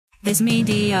This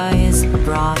media is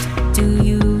brought to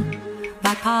you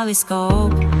by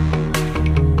Polyscope.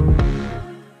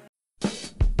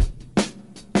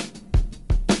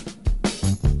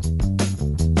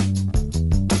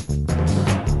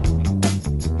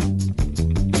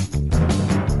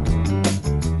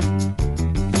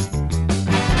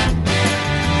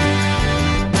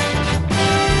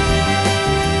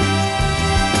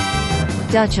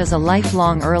 Dutch is a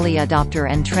lifelong early adopter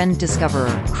and trend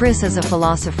discoverer. Chris is a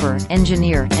philosopher,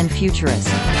 engineer, and futurist.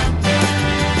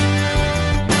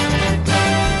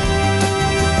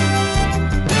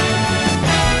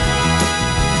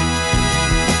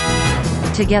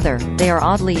 Together, they are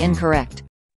oddly incorrect.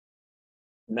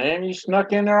 Man, you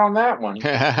snuck in there on that one.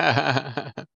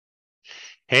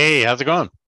 Hey, how's it going?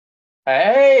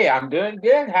 Hey, I'm doing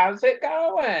good. How's it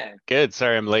going? Good.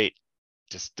 Sorry I'm late.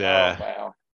 Just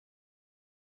Wow.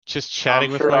 just chatting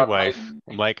I'm with sure my I've wife. made-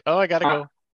 I'm like, oh, I gotta Uh, go.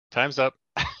 Time's up.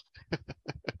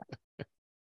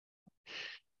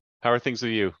 How are things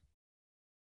with you?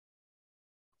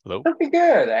 Hello? Pretty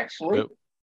good, actually.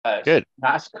 Hello? Good.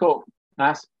 Nice, cool.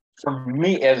 Nice. For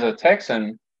me as a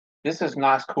Texan, this is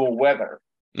nice, cool weather.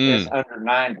 It's Mm. under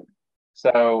 90.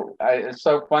 So it's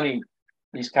so funny.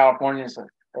 These Californians,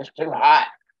 it's too hot.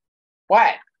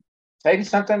 What? It's 80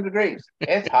 something degrees.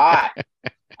 It's hot.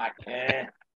 I can't.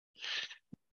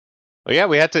 Well, yeah,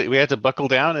 we had to buckle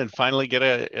down and finally get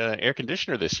a air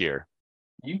conditioner this year.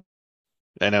 You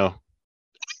I know.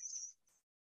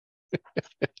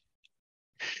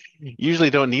 Usually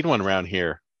don't need one around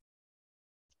here.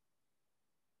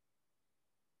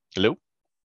 Hello?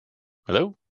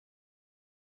 Hello?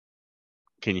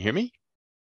 Can you hear me?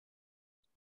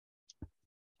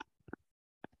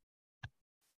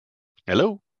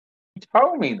 Hello?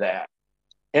 told me that.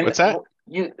 And What's that?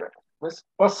 you,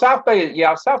 well, South Bay,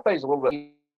 yeah, South Bay is a little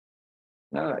bit.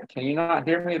 No, can you not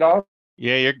hear me at all?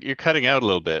 Yeah, you're cutting out a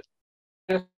little bit.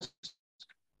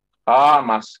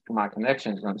 My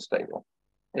connection's unstable.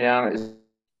 Yeah, Is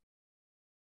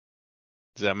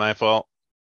that my fault?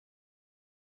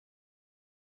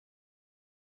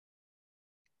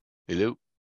 Hello?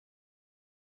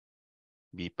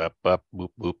 Beep up up boop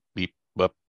boop beep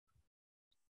up.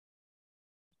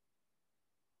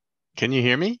 Can you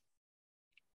hear me?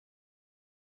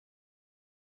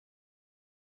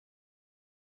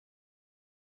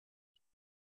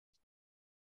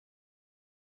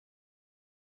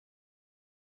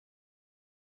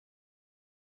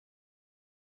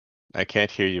 I can't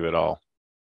hear you at all.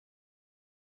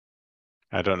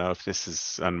 I don't know if this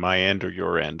is on my end or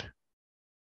your end.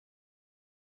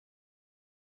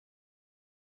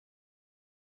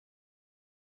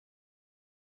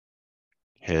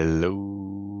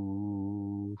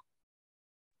 Hello?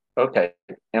 okay.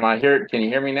 Am I here? Can you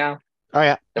hear me now? Oh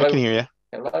yeah, I can Hello? hear you.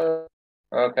 Hello?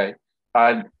 Okay.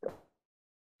 I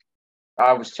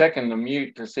was checking the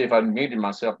mute to see if I muted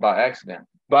myself by accident,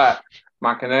 but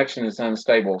my connection is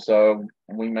unstable, so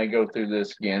we may go through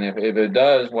this again. If it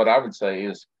does, what I would say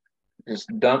is just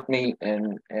dump me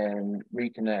and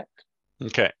reconnect.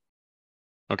 Okay.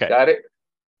 Okay. Got it?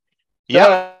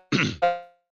 Yep.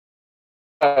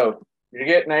 So you're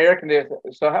getting air conditioner.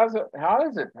 So how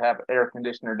is it to have air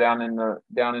conditioner down in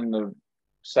the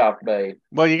South Bay?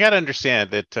 Well, you got to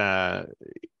understand that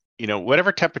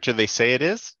whatever temperature they say it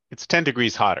is, it's 10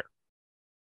 degrees hotter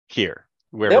here,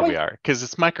 wherever we Really? are, because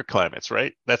it's microclimates,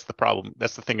 right? That's the problem.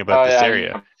 That's the thing about Oh this yeah,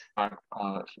 area.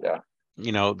 yeah.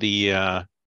 You know,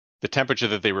 the temperature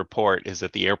that they report is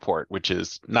at the airport, which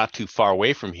is not too far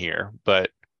away from here, but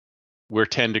we're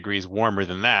 10 degrees warmer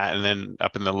than that. And then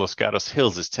up in the Los Gatos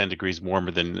Hills is 10 degrees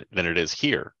warmer than it is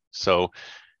here. So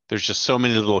there's just so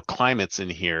many little climates in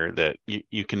here that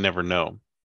you can never know.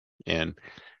 And,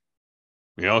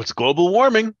 it's global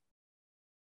warming,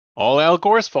 all Al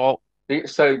Gore's fault.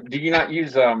 So do you not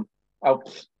use Oh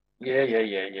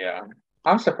yeah.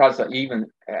 I'm surprised that even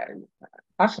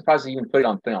I'm surprised they even put it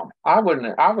on film. I would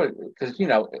because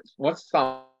once it's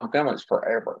on film it's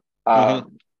forever. Hmm.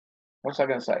 What's I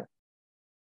gonna say?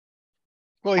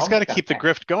 Well, he's Oh got my to keep the God.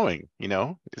 grift going,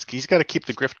 He's got to keep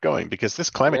the grift going because this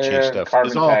climate change Yeah, stuff is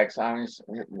carbon all. tax. I mean,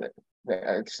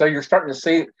 so you're starting to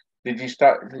see. Did you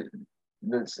start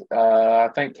this? I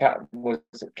think was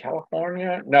it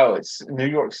California? No, it's New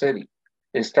York City.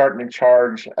 Is starting to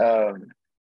charge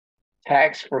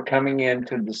tax for coming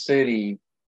into the city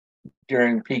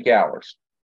during peak hours.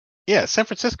 Yeah, San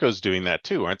Francisco's doing that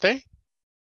too, aren't they?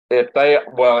 If they,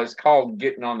 well, it's called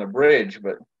getting on the bridge,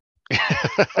 but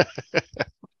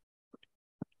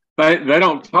they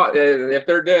don't talk. If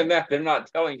they're doing that, they're not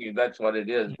telling you that's what it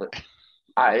is. But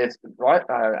it's what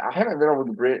I haven't been over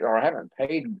the bridge or I haven't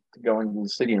paid to go into the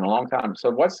city in a long time. So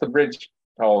what's the bridge?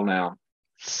 toll now?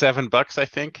 $7, I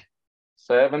think.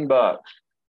 $7.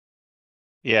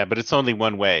 Yeah, but it's only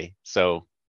one way, so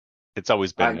it's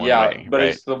always been one Yeah, way, but right?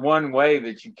 it's the one way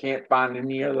that you can't find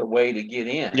any other way to get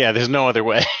in. Yeah, there's no other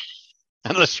way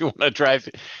unless you want to drive.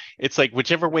 It's like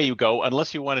whichever way you go,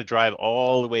 unless you want to drive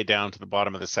all the way down to the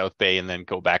bottom of the South Bay and then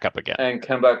go back up again. And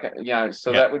come back. Yeah,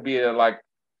 so Yeah. that would be like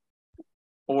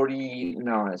 40,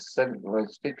 no, it's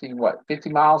 50, what,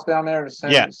 50 miles down there to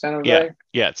Yeah, San Jose? yeah,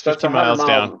 yeah. It's So that's 50 miles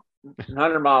down.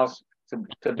 100 miles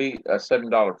to beat a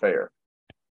 $7 fare.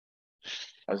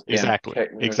 Those damn Exactly, those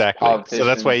exactly. So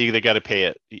that's why politicians. they got to pay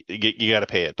it. You got to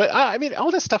pay it. But I mean, all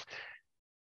this stuff.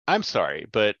 I'm sorry,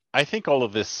 but I think all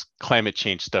of this climate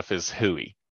change stuff is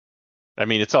hooey. I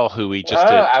mean, it's all hooey just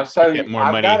to get more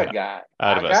I've money got a guy.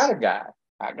 out of us. I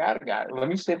got a guy. Let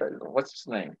me see what's his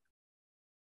name.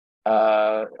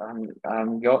 Let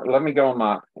me go on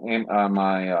my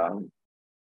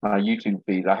YouTube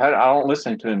feed. I don't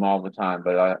listen to him all the time,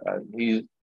 but he's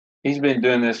been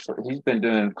doing this. He's been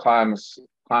doing climate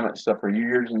stuff for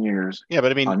years and years. Yeah,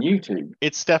 but I mean, on YouTube,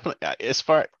 it's definitely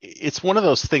it's one of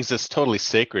those things that's totally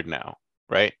sacred now,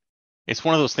 right? It's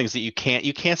one of those things that you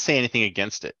can't say anything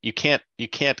against it. You can't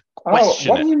question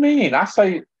what it. do you mean? I've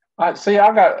got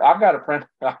a friend.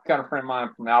 I've got a friend of mine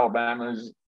from Alabama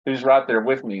who's right there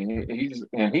with me, and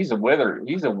he's a weather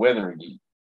geek.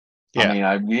 Yeah. I mean,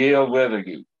 a real weather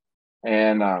geek,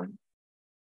 and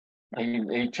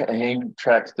he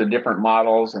tracks the different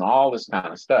models and all this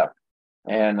kind of stuff,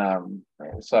 and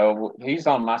so he's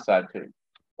on my side too.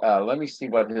 Let me see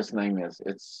what his name is.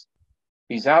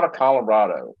 He's out of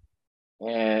Colorado,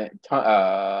 and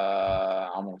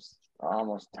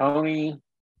almost Tony.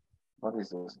 What is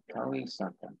this? Tony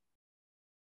something.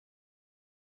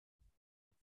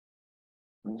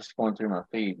 I'm just going through my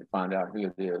feed to find out who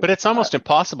it is. But it's almost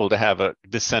impossible to have a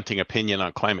dissenting opinion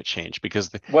on climate change because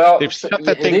they've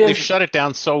shut it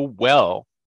down so well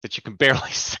that you can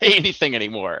barely say anything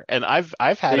anymore. And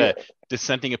I've had a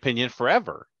dissenting opinion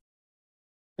forever.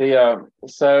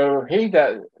 So he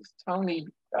does Tony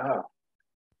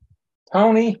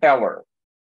Heller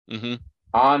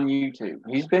on YouTube.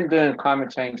 He's been doing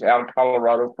climate change out of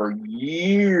Colorado for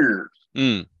years.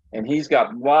 And he's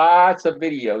got lots of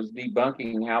videos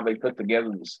debunking how they put together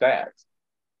the stats.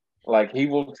 Like he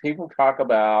will talk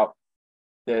about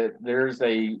that there's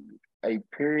a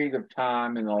period of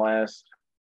time in the last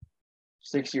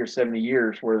 60 or 70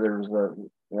 years where there's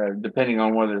depending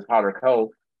on whether it's hot or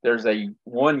cold, there's a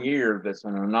 1 year that's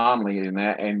an anomaly in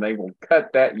that, and they will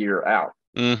cut that year out,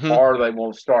 or they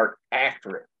will start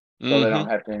after it, so they don't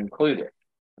have to include it.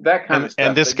 That kind of stuff.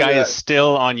 And this guy is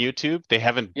still on YouTube. They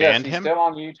haven't banned him. Still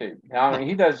on YouTube. Now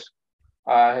he does.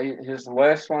 His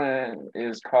last one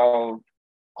is called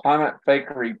Climate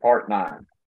Fakery Part 9.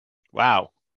 Wow.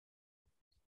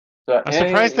 So, I'm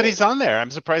surprised that he's on there.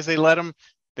 I'm surprised they let him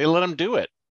do it.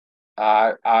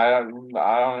 Let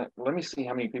me see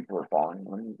how many people are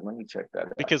following. Let me check that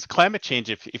out. Because climate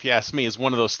change, if you ask me, is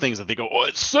one of those things that they go, oh,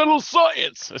 it's subtle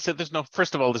science. I said,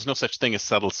 first of all, there's no such thing as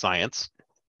subtle science.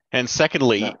 And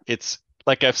secondly, it's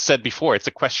like I've said before, it's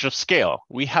a question of scale.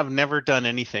 We have never done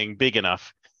anything big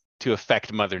enough to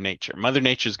affect Mother Nature. Mother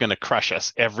Nature is going to crush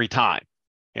us every time.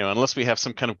 Unless we have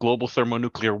some kind of global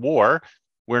thermonuclear war,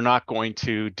 we're not going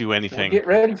to do anything. Well, get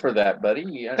ready for that, buddy.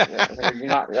 You're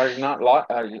not.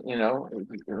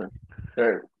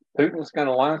 Putin's going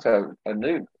to launch a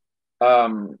nuke.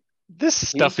 This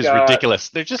stuff is ridiculous.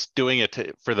 They're just doing it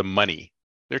for the money.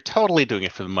 They're totally doing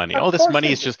it for the money. All this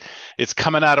money is it's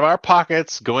coming out of our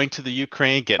pockets, going to the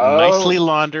Ukraine, getting nicely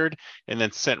laundered, and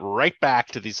then sent right back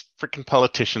to these freaking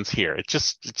politicians here. It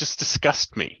just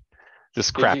disgusts me,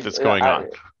 this crap that's going on.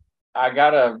 I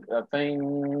got a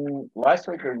thing last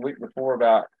week or the week before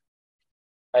about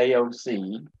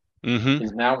AOC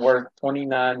is now worth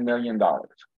 $29 million. Oh,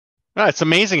 it's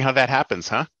amazing how that happens,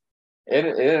 huh? It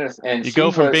is. And you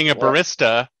go from being a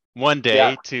barista one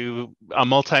day to a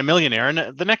multimillionaire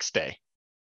the next day.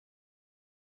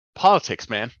 Politics,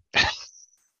 man.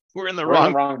 We're in the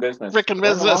wrong business. Freaking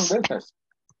business.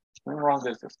 We're in the wrong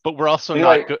business. But we're also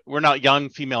not good. We're not young,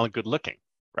 female, and good looking,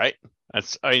 right?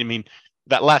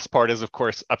 That last part is, of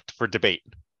course, up for debate.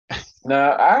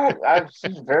 No,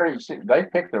 they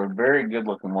picked a very good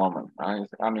looking woman.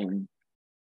 I mean,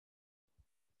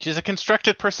 she's a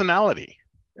constructed personality.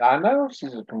 I know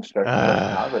she's a constructed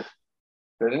personality.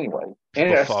 But anyway,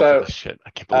 so shit. I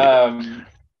can't believe it.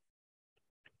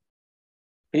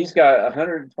 He's got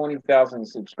 120,000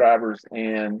 subscribers,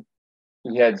 and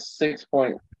he had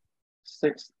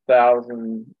 6.6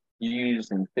 thousand views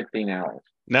in 15 hours.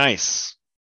 Nice.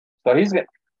 So he's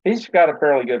got a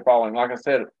fairly good following. Like I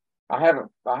said, I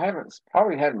haven't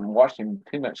probably hadn't watched him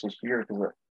too much this year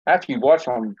because after you watch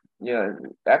them,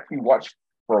 after you watch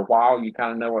for a while, you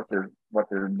kind of know what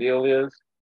their deal is.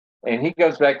 And he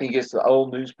goes back and he gets the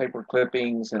old newspaper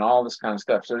clippings and all this kind of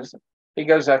stuff. So he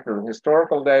goes after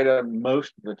historical data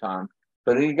most of the time,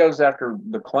 but he goes after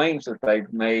the claims that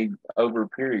they've made over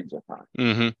periods of time.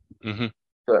 Mm-hmm. Mm-hmm.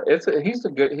 So he's a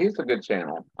good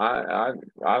channel. I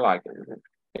like it.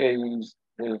 His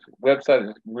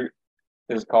website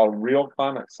is called Real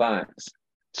Climate Science.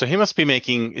 So he must be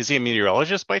is he a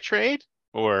meteorologist by trade,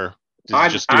 or does he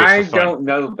just do it I for fun? don't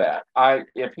know that.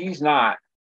 If he's not,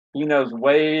 he knows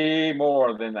way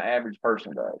more than the average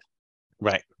person does.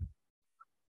 Right.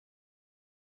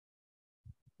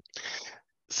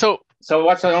 So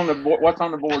what's on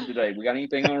the board today? We got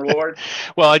anything on the board?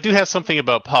 Well, I do have something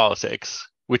about politics,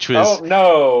 which was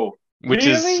no. Which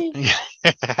really? is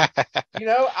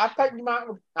I thought you might.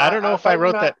 I don't know if I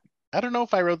wrote that. I don't know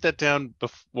if I wrote that down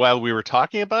while we were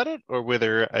talking about it, or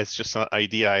whether it's just an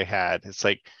idea I had. It's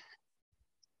like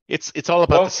it's all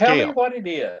about the scale. Tell me what it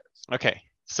is. Okay,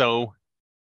 so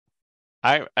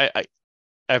I've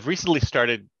recently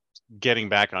started getting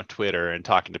back on Twitter and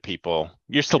talking to people.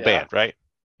 You're still banned, right?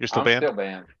 You're still banned? Still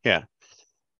banned. Yeah.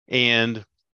 And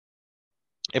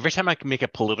every time I can make a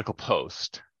political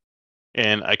post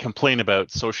and I complain about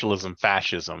socialism,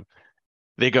 fascism,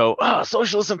 they go, "Oh,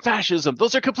 socialism, fascism,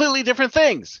 those are completely different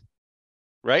things,"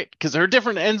 right? Because they're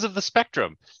different ends of the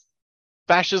spectrum.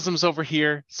 Fascism's over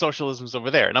here, socialism's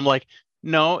over there. And I'm like,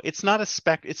 no, it's not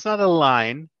it's not a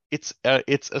line, it's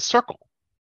a circle.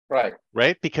 Right.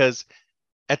 Right? Because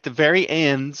at the very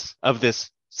ends of this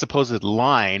supposed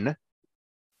line,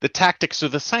 the tactics are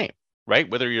the same, right?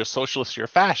 Whether you're a socialist or a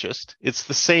fascist, it's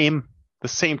the same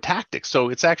tactics. So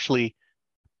it's actually,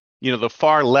 the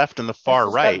far left and the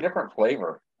far right got a different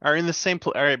flavor are in the same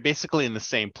are basically in the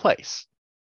same place.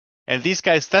 And these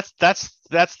guys, that's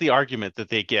the argument that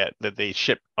they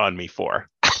ship on me for.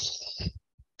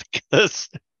 Because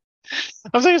I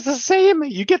was like, it's the same.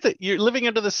 You're living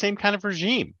under the same kind of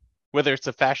regime, whether it's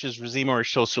a fascist regime or a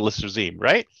socialist regime,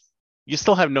 right? You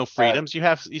still have no freedoms. You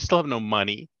still have no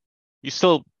money. You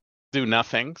still do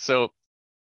nothing. So,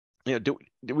 do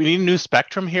we need a new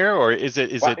spectrum here, or is it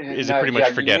pretty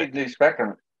much forget it? You need a new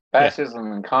spectrum.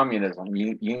 Fascism and communism.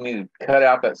 You need to cut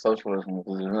out that socialism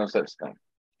because there's no such thing.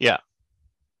 Yeah.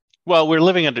 Well, we're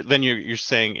living under. Then you're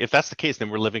saying if that's the case, then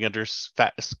we're living under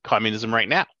communism right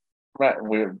now. Right.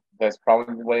 That's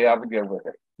probably the way I would go with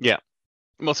it. Yeah.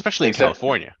 Well, especially in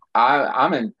California.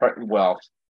 I'm in. Well,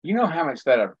 you know how much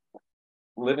that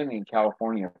living in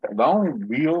California. The only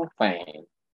real thing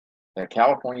that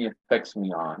California affects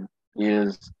me on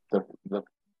is the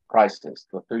prices,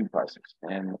 the food prices,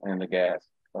 and the gas,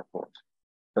 of course.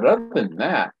 But other than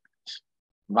that,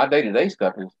 my day-to-day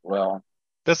stuff is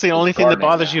That's the only thing that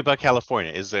bothers you about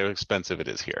California is how expensive it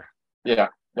is here. Yeah,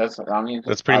 that's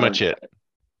pretty much it.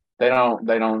 They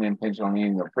don't impinge on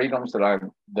any of the freedoms that I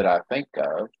think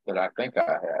I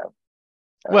have.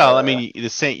 Well, I mean, the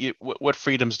same. What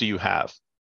freedoms do you have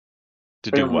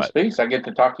to do what? Speech. I get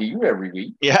to talk to you every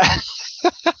week. Yeah.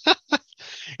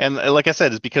 And like I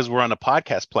said, it's because we're on a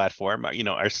podcast platform.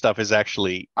 Our stuff is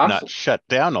actually not shut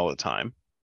down all the time.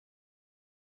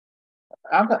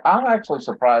 I'm actually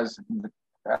surprised.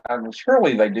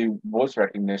 Surely they do voice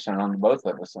recognition on both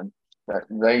of us, and that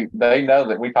they know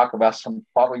that we talk about some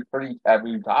probably pretty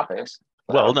taboo topics.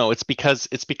 Well, no, it's because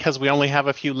we only have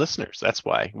a few listeners. That's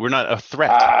why we're not a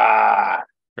threat,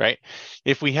 right?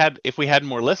 If we had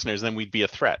more listeners, then we'd be a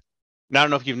threat. Now, I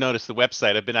don't know if you've noticed the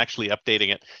website. I've been actually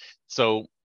updating it. So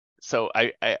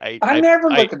I never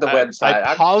look at the website.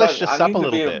 I polished this up a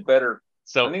little bit.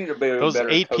 So I need to be those better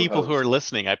 8 people who are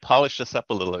listening, I polished this up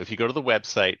a little. If you go to the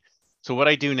website, so what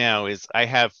I do now is I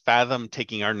have Fathom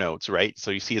taking our notes, right? So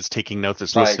you see it's taking notes,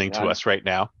 it's listening to us right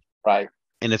now. Right.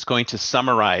 And it's going to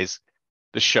summarize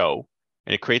the show,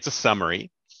 and it creates a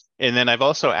summary. And then I've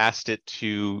also asked it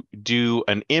to do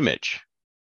an image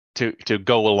to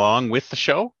go along with the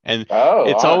show. And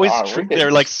it's always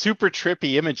they're like super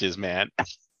trippy images, man.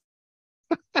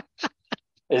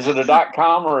 Is it a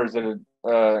 .com or is it a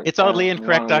it's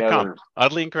oddlyincorrect.com.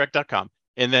 Oddlyincorrect.com.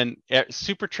 And then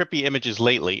super trippy images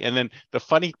lately. And then the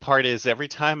funny part is every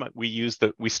time we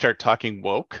start talking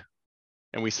woke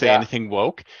and we say anything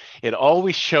woke, it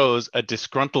always shows a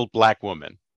disgruntled black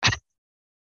woman.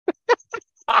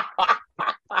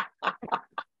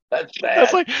 That's bad.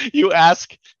 That's like you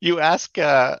ask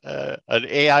an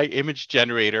AI image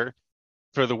generator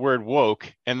for the word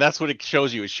woke, and that's what it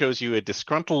shows you. It shows you a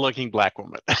disgruntled looking black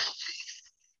woman.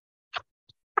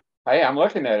 Hey, I'm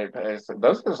looking at it.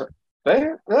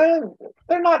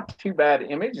 They're not too bad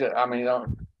image. I mean,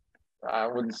 I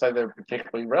wouldn't say they're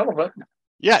particularly relevant.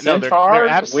 Yeah, no, they're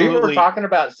Centaurs? We were absolutely talking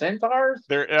about centaurs?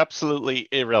 they're absolutely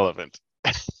irrelevant.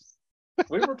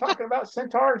 We were talking about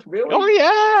centaurs, Oh really?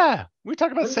 yeah, we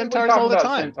talk about When did we centaurs talk all the about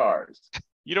time. centaurs?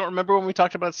 You don't remember when we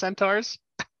talked about centaurs?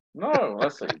 No,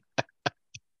 let's see.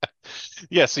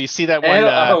 Yeah, so you see that one And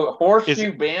is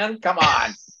Horseshoe Bend? Come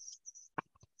on.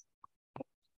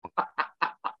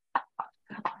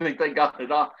 I think they got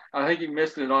it on. I think he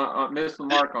missed it missed the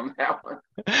mark on that one.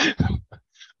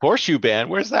 Horseshoe Band.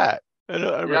 Where's that? I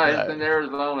remember Yeah, it's that. in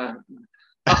Arizona.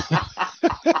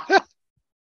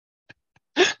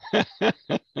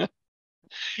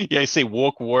 Yeah, I say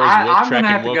woke wars, woke I'm gonna tracking,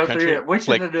 have to woke go country. through it. We should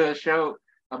Like, do a show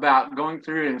about going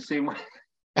through and see what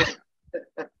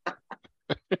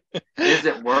is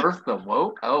it worth the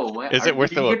woke? Oh, is it worth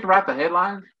do the you woke? get to write the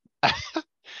headlines?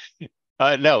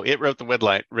 No, it wrote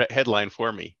the headline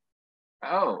for me.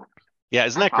 Oh, Yeah,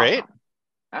 isn't that's that great? awesome.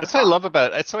 That's That's what I love awesome.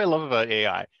 about that's what I love about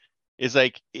AI. Is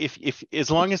like if as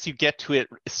long as you get to it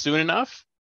soon enough,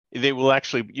 you will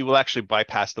actually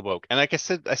bypass the woke. And like I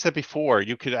said before,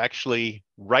 you could actually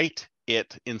write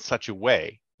it in such a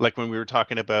way, like when we were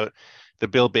talking about the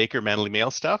Bill Baker Manly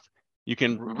Mail stuff,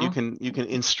 Mm-hmm. you can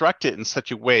instruct it in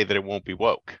such a way that it won't be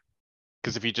woke.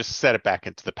 Because if you just set it back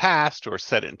into the past or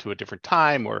set it into a different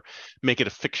time or make it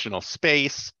a fictional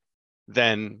space,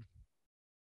 then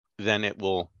it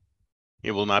will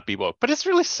not be woke. But it's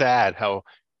really sad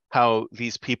how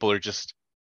these people are just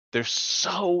they're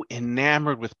so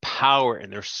enamored with power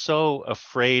and they're so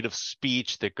afraid of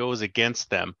speech that goes against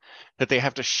them that they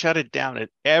have to shut it down at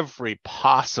every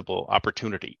possible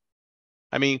opportunity.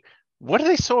 I mean, what are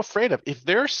they so afraid of? If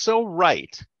they're so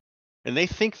right and they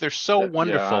think they're so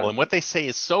wonderful Yeah, and what they say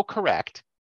is so correct,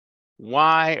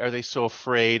 why are they so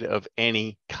afraid of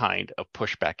any kind of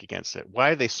pushback against it?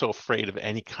 Why are they so afraid of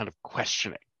any kind of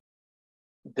questioning?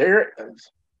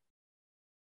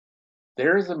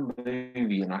 there is a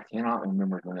movie, and I cannot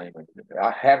remember the name of it.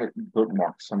 I have it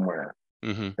bookmarked somewhere.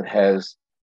 Mm-hmm. That has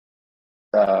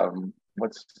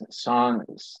what's Sean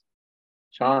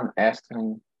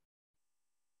Astin.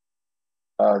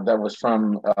 That was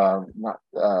from not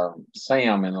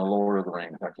Sam in the Lord of the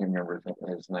Rings. I can't remember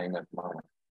his name at the moment.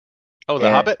 Oh, The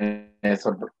Hobbit? And it's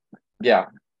a yeah.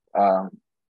 Um,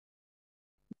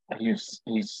 he's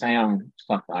Sam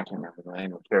something. I can't remember the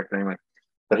name of the character anyway.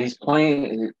 But he's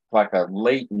playing like a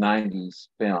late '90s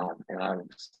film, and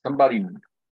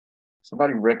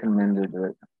somebody recommended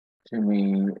it to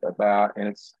me about, and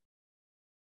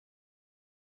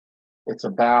it's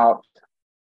about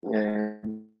uh,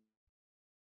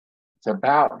 it's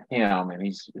about him, and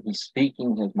he's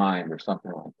speaking his mind or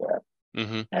something like that.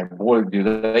 Mm-hmm. And boy, do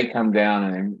they come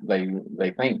down and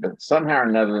they think, but somehow or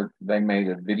another they made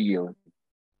a video,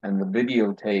 and the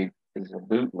videotape is a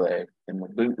bootleg, and the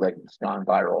bootleg has gone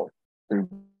viral through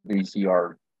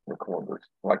VCR recorders.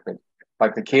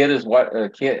 Like the kid is what a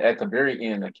kid at the very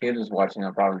end. The kid is watching.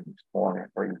 I'm probably spoiling it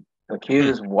for you. The kid Hmm.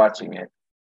 is watching it,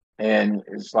 and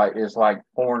it's like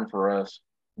porn for us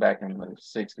back in the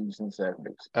 '60s and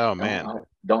 '70s. Oh Don't man.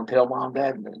 don't tell mom,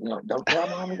 dad. Don't tell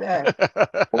mom and dad.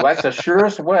 Well, that's the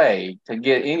surest way to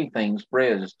get anything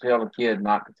spread is to tell a kid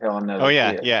not to tell Oh another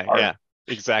yeah, kid. yeah, Or yeah.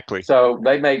 Exactly. so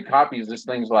they made copies of this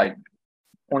things like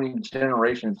 20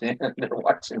 generations in. They're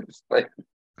watching this thing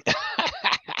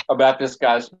about this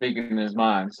guy speaking his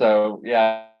mind. So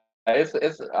yeah, it's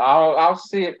I'll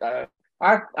see it.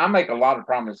 I make a lot of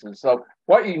promises. So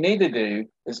what you need to do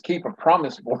is keep a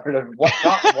promise board of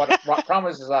what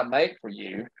promises I make for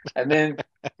you, and then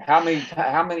how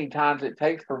many times it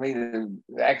takes for me to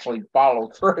actually follow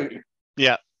through.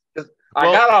 Yeah. I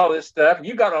Well, got all this stuff,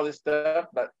 you got all this stuff,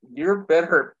 but you're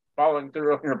better at following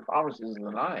through on your promises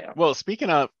than I am.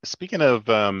 speaking of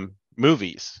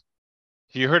movies,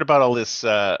 you heard about all this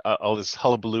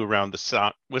hullabaloo around the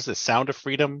sound was it Sound of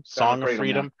Freedom, Sound of Song of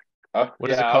Freedom, yeah. Freedom?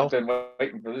 What is it Yeah, I've called? been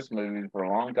waiting for this movie for a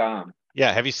long time.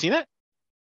 Yeah, have you seen it?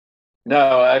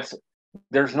 No,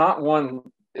 there's not one.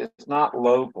 It's not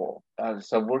local,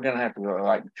 so we're gonna have to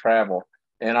like travel.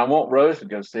 And I want Rose to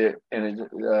go see it. And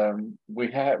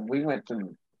we went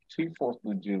to 2 4th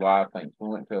of July things. We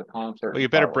went to a concert Well, in you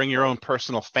better bring your Colorado. own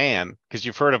personal fan because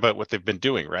you've heard about what they've been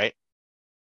doing, right?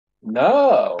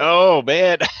 No, Oh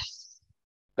man.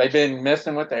 they've been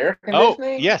messing with the air Oh,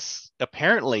 conditioning. yes.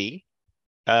 Apparently,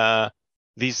 uh,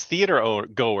 these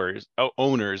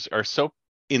owners are so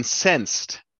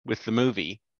incensed with the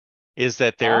movie is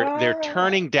that they're Ah,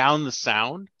 turning down the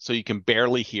sound so you can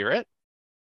barely hear it,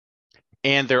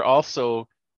 and they're also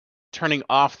turning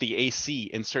off the AC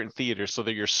in certain theaters so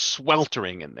that you're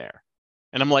sweltering in there.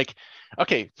 And I'm like,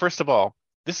 okay, first of all,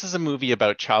 this is a movie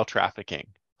about child trafficking.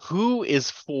 Who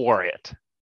is for it?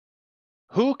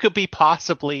 Who could be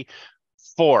possibly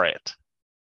for it,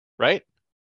 right?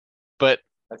 But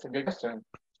That's a good question.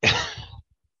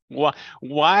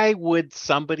 why would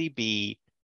somebody be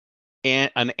an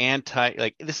anti,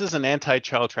 like, this is an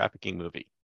anti-child trafficking movie,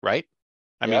 right?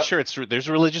 I mean, Yep. sure, there's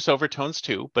religious overtones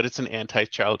too, but it's an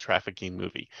anti-child trafficking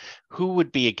movie. Who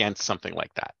would be against something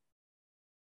like that?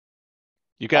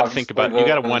 You got to think Obviously, about, you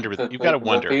got to wonder, you got to the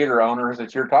wonder. theater owners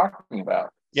that you're talking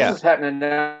about. Yeah. This is happening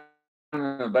down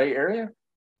in the Bay Area?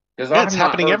 Because Yeah, it's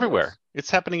happening everywhere. It's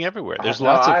happening everywhere. There's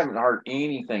lots I of, haven't heard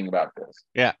anything about this.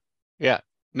 yeah.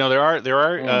 No, there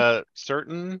are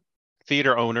certain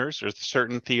theater owners or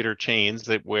certain theater chains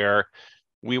that where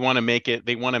they want to make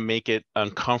it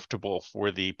uncomfortable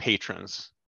for the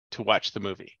patrons to watch the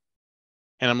movie.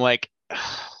 And I'm like,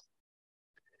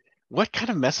 what kind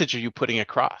of message are you putting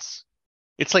across?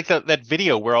 It's like that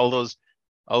video where all those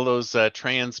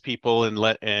trans people and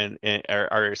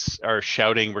are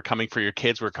shouting, "We're coming for your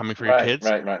kids! We're coming for your kids!"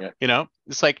 Right. Yeah. You know,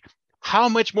 it's like, how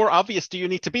much more obvious do you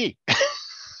need to be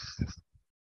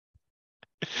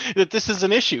that this is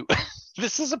an issue?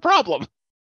 This is a problem.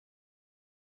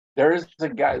 There is a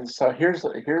guy. So here's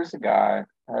a guy.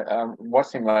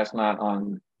 Watched him last night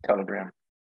on Telegram,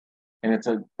 and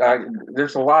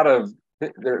there's a lot of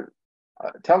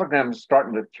Telegram is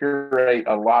starting to curate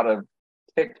a lot of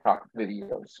TikTok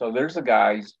videos. So there's a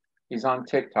guy. He's on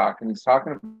TikTok, and he's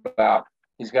talking about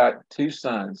he's got two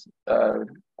sons. I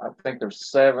think they're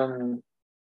 7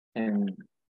 and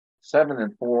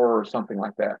 4 or something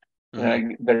like that.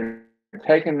 Mhm. They're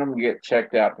taking them to get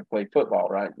checked out to play football,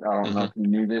 right? I don't know if you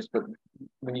knew this, but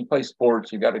when you play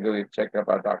sports, you got to go get checked out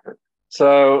by a doctor.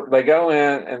 So they go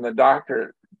in, and the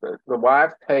doctor, the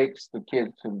wife takes the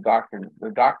kid to the doctor.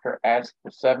 The doctor asks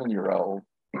the 7-year-old,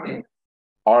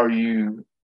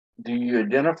 do you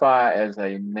identify as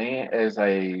a man, as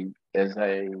a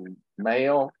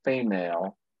male,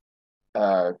 female,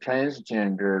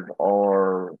 transgendered,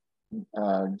 or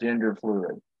gender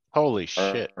fluid? Holy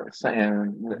shit!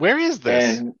 And Where is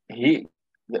this? And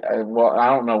well, I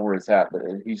don't know where it's at, but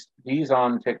he's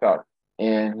on TikTok,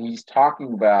 and he's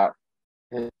talking about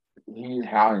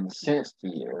how incensed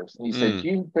he is. He said,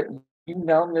 "You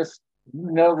know this.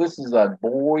 You know this is a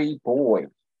boy.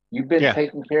 You've been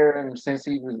taking care of him since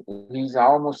he's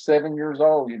almost 7 years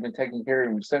old. You've been taking care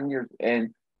of him 7 years."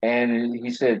 And he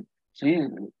said, "Gee,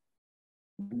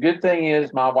 the good thing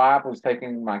is my wife was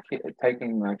taking my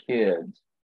kids,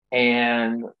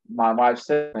 and my wife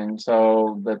said, and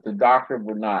so that the doctor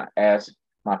would not ask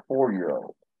my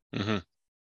 4-year-old." Mm-hmm.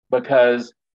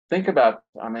 Because think about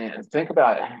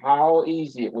how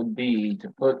easy it would be to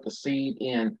put the seed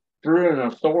in through an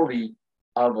authority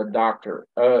of a doctor.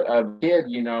 A kid,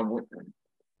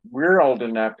 we're old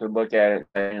enough to look at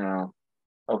it,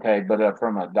 okay, but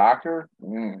from a doctor,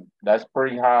 that's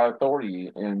pretty high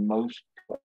authority in most.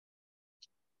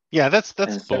 Yeah, that's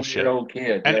and bullshit. 7-year-old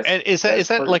kid. And is that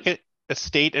pretty, like a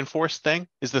state enforced thing?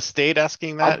 Is the state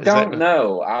asking that? I don't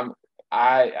know.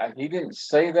 He didn't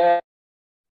say that.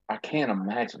 I can't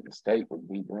imagine the state would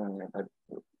be doing it, but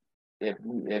if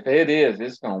it is,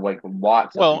 it's going to wake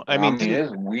lots of people. I mean,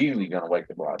 it's really going to wake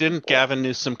lots of people. Didn't Gavin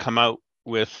Newsom come out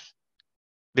with?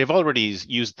 They've already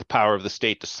used the power of the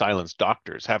state to silence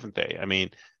doctors, haven't they? I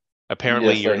mean,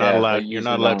 apparently you're not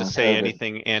allowed to say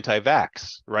anything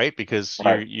anti-vax, right? Because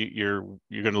you're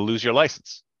going to lose your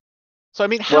license. So I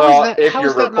mean, how is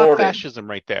that not fascism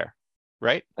right there,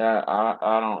 right?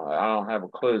 I don't have a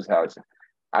clue how it's.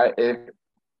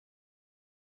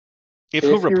 If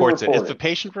who reports it? If the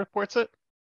patient reports it?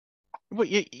 Well,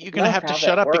 you're going to have to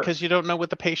shut up because you don't know what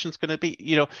the patient's going to be.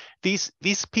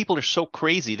 These people are so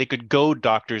crazy. They could goad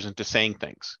doctors into saying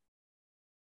things,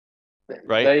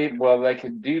 right? They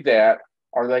could do that,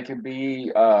 or they could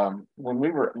be. When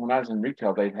I was in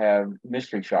retail, they'd have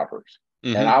mystery shoppers,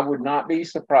 and I would not be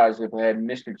surprised if they had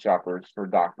mystery shoppers for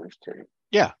doctors too.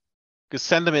 Yeah, because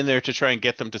send them in there to try and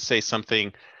get them to say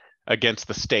something against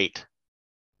the state.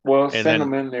 Well, send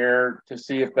them in there to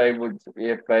see if they would,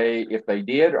 if they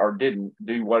did or didn't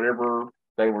do whatever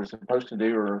they were supposed to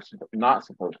do or not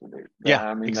supposed to do. Yeah,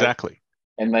 I mean, exactly.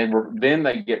 And then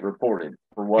they get reported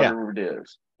for whatever it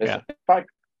is. It's like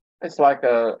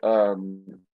a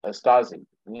Stasi.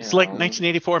 It's like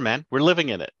 1984, man. We're living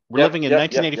in it. We're living in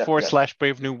 1984 /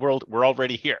 Brave New World. We're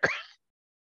already here.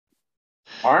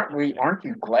 Aren't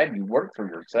you glad you worked for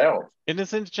yourself? It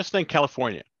isn't just in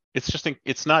California.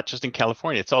 It's not just in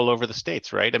California. It's all over the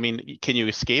states, right? I mean, can you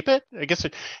escape it? I guess.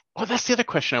 That's the other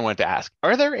question I wanted to ask.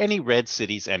 Are there any red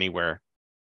cities anywhere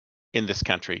in this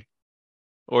country,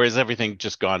 or is everything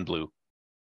just gone blue?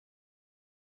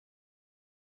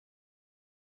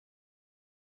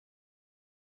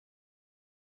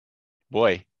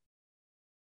 Boy,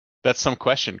 that's some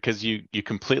question because you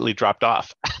completely dropped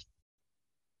off.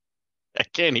 I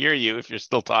can't hear you if you're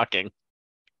still talking.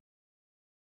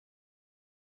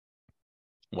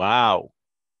 Wow.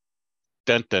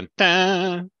 Dun dun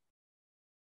dun.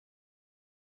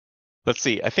 Let's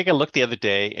see. I think I looked the other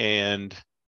day and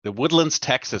the Woodlands,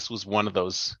 Texas was one of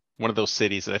those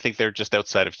cities, and I think they're just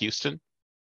outside of Houston.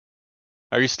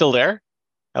 Are you still there?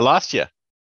 I lost you.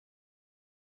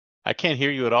 I can't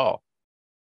hear you at all.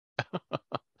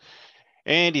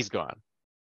 And he's gone.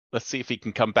 Let's see if he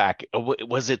can come back.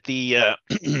 Was it the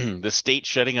the state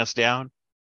shutting us down?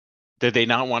 Did they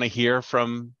not want to hear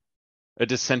from a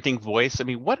dissenting voice? I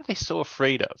mean, what are they so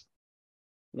afraid of?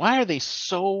 Why are they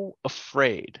so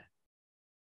afraid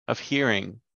of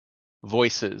hearing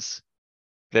voices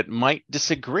that might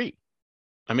disagree?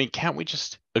 I mean, can't we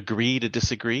just agree to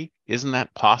disagree? Isn't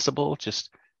that possible?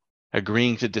 Just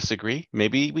agreeing to disagree?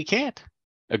 Maybe we can't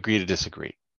agree to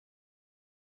disagree.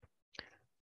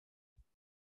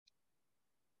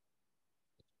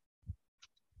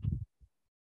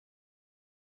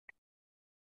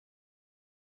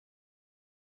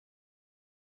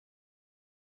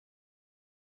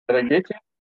 Did I get you?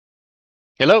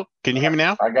 Hello, can you hear me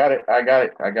now? I got it. I got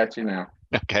it. I got you now.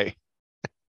 Okay.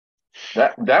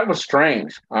 That was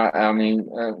strange. I mean,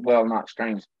 well, not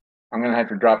strange. I'm gonna have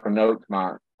to drop a note to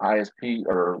my ISP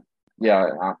or yeah,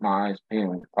 my ISP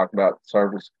and talk about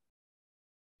service.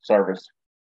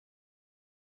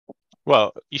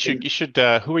 Well, you should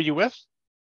who are you with?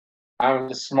 I'm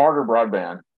the Smarter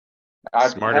Broadband. I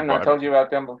Smarter haven't I Broad. told you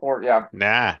about them before. Yeah.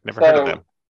 Nah, never heard of So them.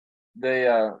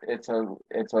 I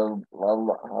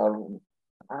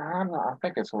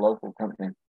think it's a local company.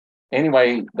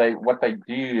 Anyway, what they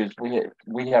do is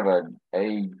we have a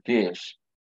dish,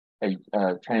 a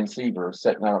transceiver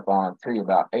setting up on a tree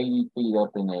about 80 feet up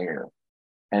in the air,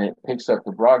 and it picks up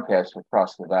the broadcast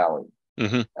across the valley.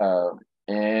 Hmm. Uh,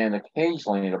 and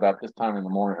occasionally, at about this time in the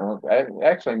morning, or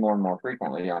actually more and more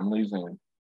frequently, I'll lose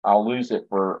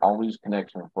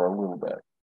connection for a little bit.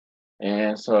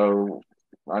 And so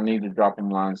I need to drop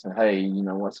them a line and say, hey,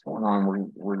 what's going on?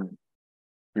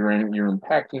 You're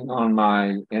impacting on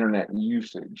my internet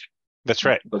usage That's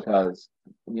right. because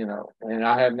and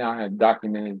I have now had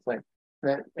documented things.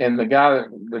 And the guy,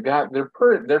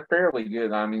 they're fairly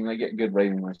good. I mean, they get good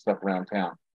ratings and stuff around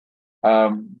town.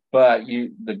 But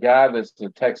the guy that's the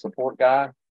tech support guy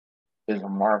is a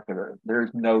marketer. There's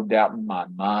no doubt in my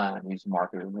mind he's a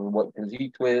marketer. Because he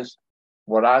twists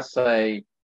what I say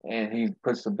and he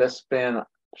puts the best spin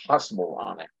possible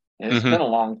on it. And it's Hmm. been a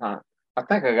long time. I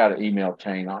think I got an email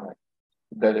chain on it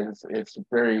that it's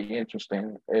very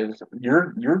interesting. Is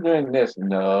you're doing this?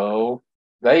 No,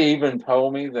 they even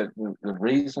told me that the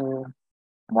reason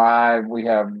why we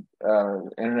have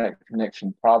internet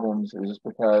connection problems is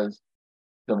because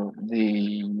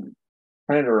the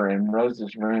printer in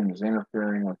Rose's room is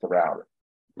interfering with the router.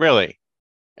 Really?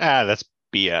 Ah, that's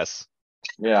BS.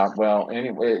 Yeah, well,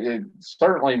 anyway,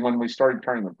 certainly when we started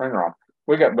turning the printer on,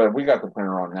 we got the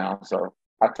printer on now, so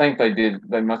I think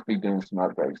they must be doing some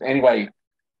upgrades. Anyway,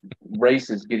 race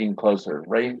is getting closer.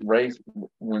 When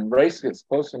race gets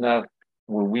close enough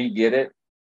where we get it,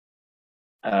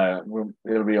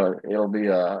 it'll be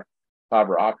a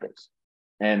fiber optics,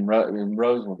 and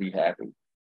Rose will be happy.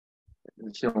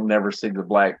 She'll never see the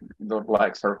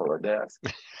black circle of death.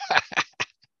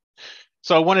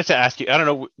 So I wanted to ask you, I don't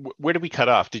know, where did we cut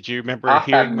off? Did you remember I have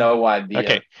hearing me? no idea.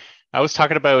 Okay. I was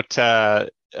talking about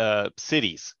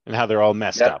cities and how they're all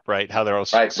messed Yep. up, right? How they're all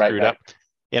Right. screwed up.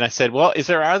 And I said, well,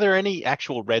 are there any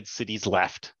actual red cities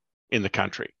left in the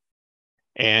country?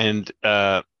 And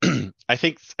I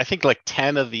think like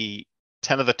 10 of the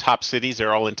top cities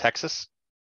are all in Texas.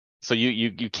 So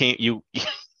you can't you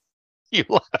you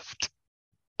left.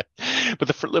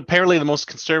 But apparently the most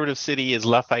conservative city is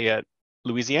Lafayette,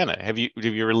 Louisiana. Have you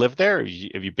ever lived there? Have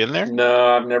you been there?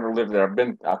 No, I've never lived there.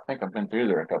 I think I've been through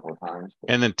there a couple of times.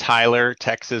 And then Tyler,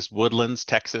 Texas, Woodlands,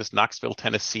 Texas, Knoxville,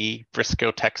 Tennessee,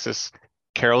 Frisco, Texas,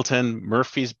 Carrollton,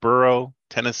 Murfreesboro,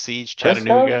 Tennessee,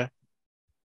 Chattanooga.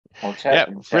 Oh, Yeah,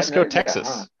 Frisco, Chattanooga, Texas.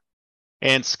 huh?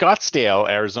 And Scottsdale,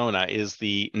 Arizona is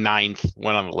the 9th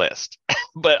one on the list.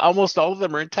 But almost all of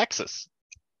them are in Texas.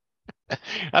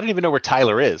 I don't even know where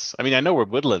Tyler is. I mean, I know where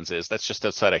Woodlands is. That's just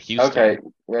outside of Houston. Okay,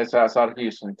 that's outside of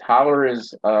Houston. Tyler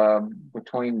is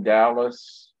between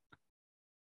Dallas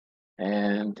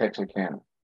and Texarkana.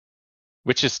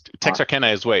 Which is Texarkana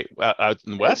is out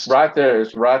in the west? It's right there.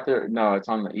 It's right there. No, it's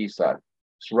on the east side.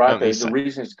 It's right On the there. east The side.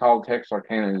 reason it's called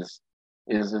Texarkana is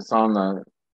it's on the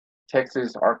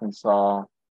Texas, Arkansas,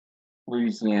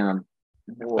 Louisiana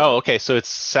border. Oh, okay. So it's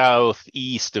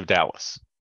southeast of Dallas.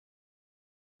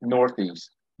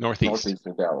 northeast, Northeast. northeast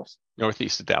of Dallas.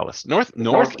 Northeast of Dallas. It's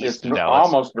Northeast of Dallas.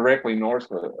 almost directly north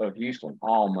of Houston,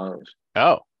 almost.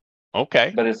 Oh,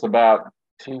 okay. But it's about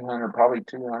 200, probably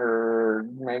 200,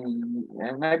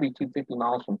 maybe 250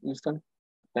 miles from Houston,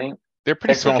 I think. They're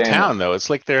pretty small Texarkana. town though. It's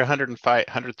like they're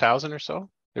 100,000 or so.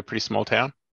 They're pretty small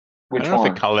town. Which I don't know one?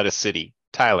 if they call it a city.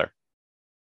 Tyler.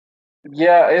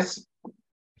 Yeah, it's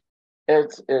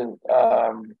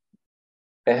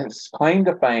its claim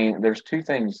to fame. There's two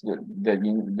things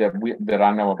that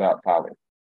I know about Tyler.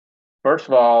 First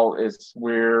of all, it's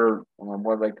where,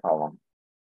 what do they call them?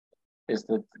 It's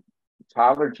the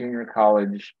Tyler Junior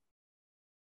College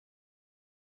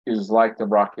is like the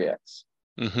Rockettes.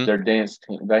 Hmm. Their dance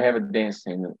team. They have a dance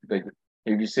team. If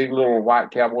you see little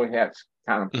white cowboy hats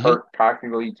kind of Mhm. perked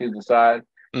practically to the side,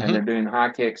 Mhm. and they're doing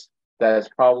high kicks, that's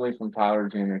probably from Tyler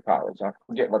Junior College. I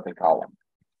forget what they call them.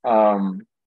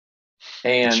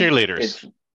 And Cheerleaders. It's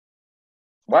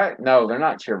what? No, they're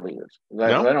not cheerleaders.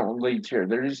 No? They don't lead cheer.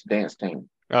 They're just dance team.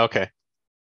 Okay.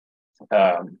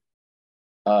 And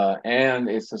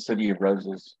it's the city of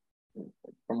roses.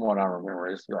 From what I remember,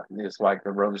 it's like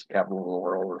the rose capital of the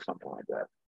world or something like that.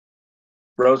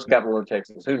 Rose capital of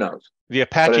Texas. Who knows? The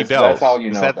Apache it's- Bells. that's all you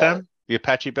Is know that about them? The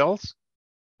Apache Bells?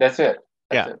 That's it.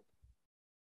 Yeah. It.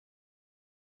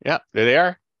 Yeah, there they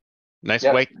are. Nice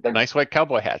Yep, white, they're- nice white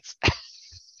cowboy hats.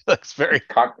 Looks very.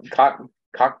 Cock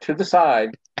to the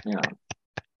side. You know.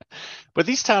 But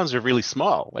these towns are really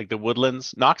small, like the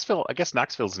Woodlands, Knoxville. I guess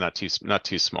Knoxville's not too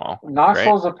small.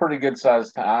 Knoxville's a pretty good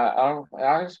sized town.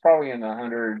 I was probably in the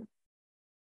 100.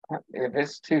 If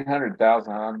it's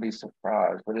 200,000, I'd be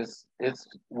surprised. But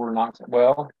we're not.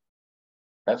 Well,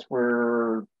 that's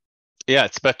where Yeah,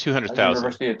 it's about the 200,000.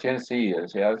 University of Tennessee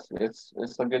is. Yeah, it's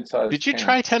a good size. Did you town.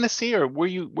 try Tennessee, or where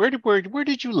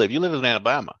did you live? You live in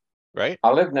Alabama, right?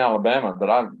 I lived in Alabama, but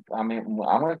I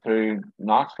went through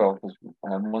Knoxville because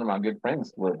one of my good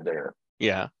friends lived there.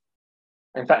 Yeah.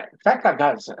 In fact, I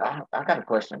got a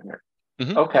question here.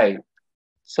 Mhm. Okay,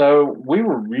 so we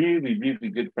were really, really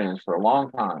good friends for a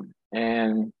long time,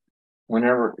 and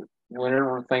whenever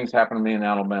things happened to me in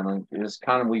Alabama,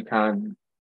 we kind of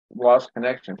lost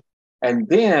connection. And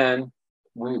then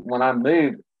when I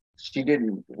moved, she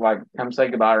didn't like come say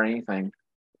goodbye or anything.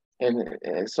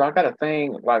 And so I got a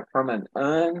thing like from a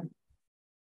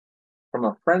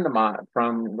friend of mine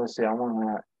let's see,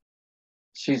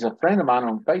 she's a friend of mine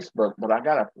on Facebook, but I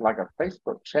got a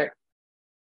Facebook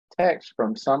text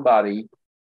from somebody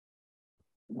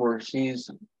where she's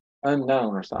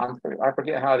unknown or something. I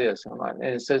forget how it is. I'm like, and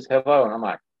it says hello, and I'm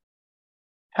like,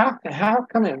 how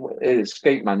come it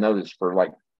escaped my notice for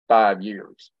like 5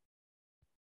 years?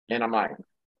 And I'm like,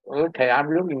 okay, I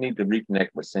really need to reconnect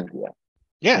with Cynthia.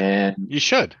 Yeah, And you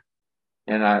should.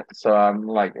 so I'm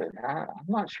like, I'm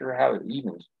not sure how it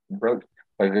even broke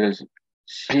because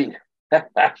she,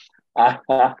 I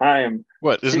am.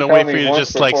 What? There's she no told way me for you to once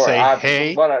just like before, say,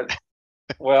 hey.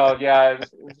 Well, yeah,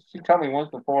 she told me once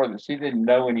before that she didn't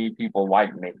know any people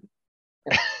like me.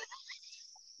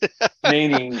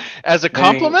 Meaning, As a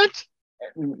compliment?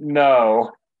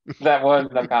 no, that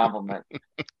wasn't a compliment.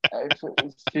 I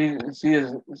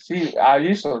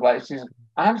used to like,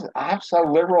 I'm so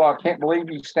liberal, I can't believe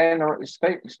you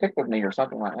stick with me or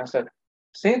something like that. I said,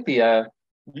 Cynthia,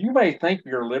 you may think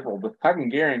you're liberal, but I can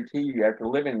guarantee you after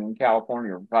living in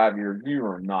California for 5 years, you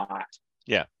are not.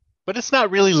 Yeah. But it's not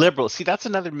really liberal. See, that's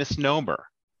another misnomer,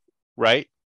 right?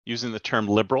 Using the term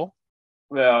liberal.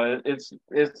 Well, it's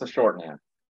a shorthand.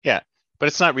 Yeah, but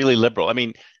it's not really liberal. I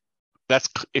mean,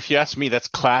 if you ask me, that's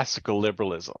classical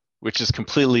liberalism, which is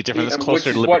completely different. That's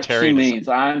closer to libertarianism. What she means,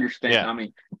 I understand. Yeah. I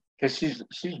mean, because she's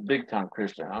big time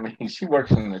Christian. I mean, she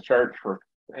works in the church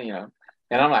and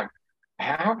I'm like,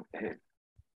 how?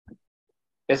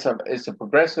 It's a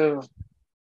progressive.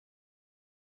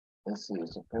 Let's see,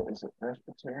 is it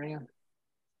Presbyterian?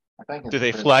 I think it's Do they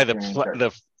a fly Presbyterian church.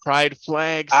 the pride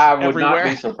flags I would everywhere? not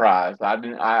be surprised.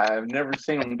 I've never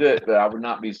seen them do it, but I would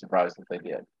not be surprised if they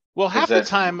did. Well, half the that's-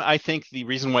 time, I think the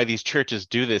reason why these churches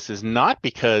do this is not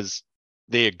because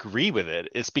they agree with it.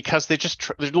 It's because they're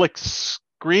like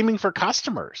screaming for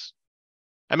customers.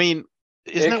 I mean,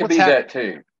 isn't It that could what's be happening? that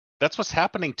too. That's what's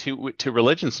happening to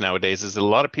religions nowadays. Is that a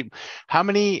lot of people? How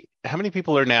many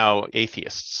people are now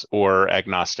atheists or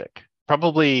agnostic?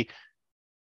 Probably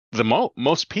the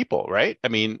most people, right? I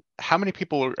mean, how many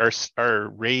people are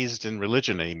raised in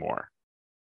religion anymore?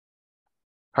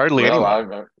 Hardly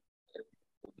anyone.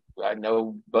 I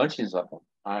know bunches of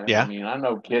them. Yeah. I mean, I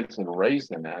know kids that are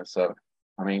raised in that. So,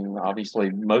 I mean,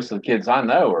 obviously, most of the kids I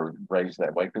know are raised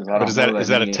that way because I But don't is know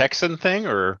that a many. Texan thing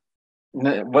or?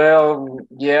 Well,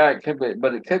 yeah, it could be,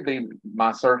 but it could be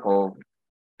my circle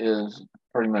is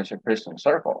pretty much a Christian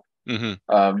circle.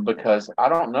 Mm-hmm. Because I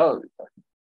don't know,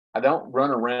 I don't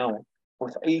run around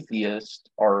with atheists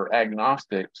or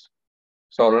agnostics,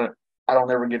 so that I don't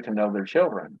ever get to know their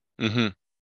children. Mm-hmm.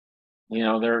 You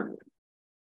know,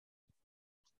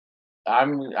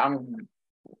 I'm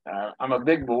I'm a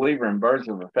big believer in birds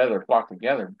of a feather flock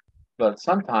together, but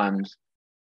sometimes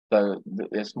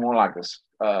it's more like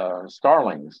the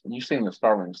starlings. You've seen the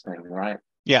starlings thing, right?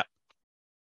 Yeah.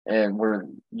 And we're,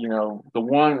 you know, the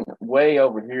one way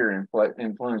over here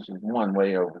influences one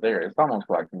way over there. It's almost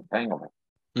like entanglement.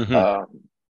 Mm-hmm.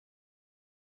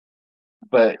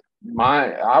 But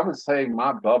I would say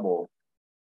my bubble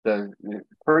it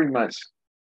pretty much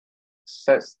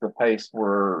sets the pace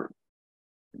where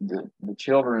the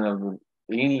children of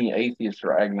any atheist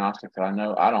or agnostic that I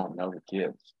know, I don't know the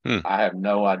kids. I have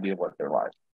no idea what they're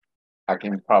like. I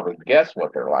can probably guess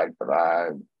what they're like, but I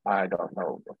don't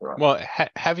know what they're like. Well,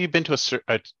 have you been to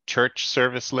a church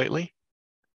service lately?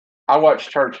 I watch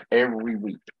church every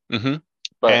week. Mm-hmm.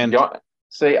 But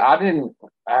see,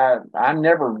 I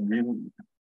never really,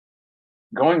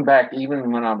 going back,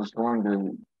 even when I was going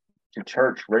to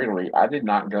church regularly, I did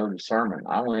not go to sermon.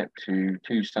 I went to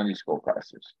 2 Sunday school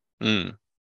classes.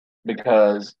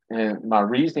 Because my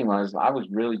reasoning was I was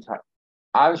really tired.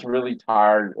 I was really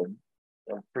tired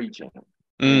of preaching.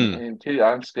 And two,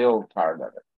 I'm still tired of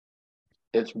it.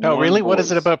 It's really? voice. What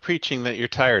is it about preaching that you're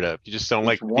tired of? You just don't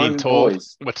like being told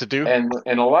what to do? And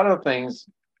a lot of things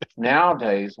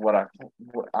nowadays,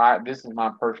 this is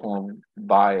my personal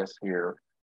bias here,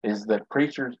 is that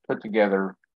preachers put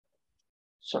together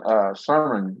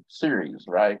sermon series,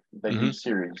 right? They do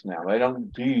series now. They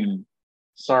don't do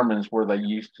sermons where they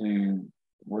used to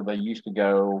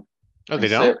go and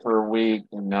sit for a week.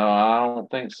 And no, I don't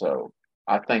think so.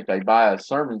 I think they buy a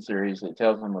sermon series that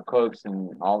tells them the quotes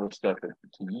and all the stuff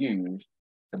to use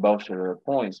to bolster their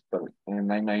points, and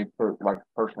they may put like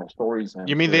personal stories in.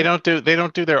 You mean they don't do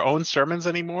their own sermons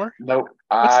anymore? Nope.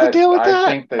 What's the deal with that?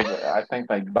 I think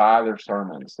they buy their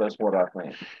sermons. That's what I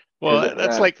think. Well,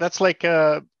 that's like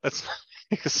a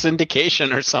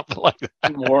syndication or something like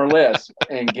that. More or less.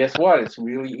 And guess what? It's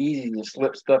really easy to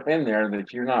slip stuff in there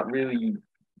that you're not really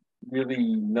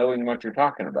knowing what you're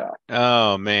talking about.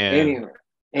 Oh man.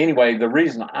 Anyway, the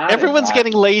reason everyone's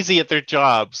getting lazy at their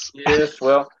jobs. Yes,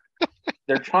 well,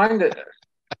 they're trying to.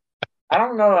 I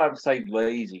don't know. I would say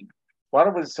lazy. What I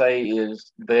would say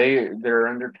is they're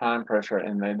under time pressure,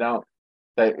 and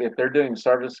if they're doing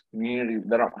service community,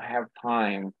 they don't have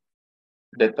time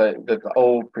that the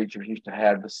old preachers used to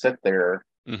have to sit there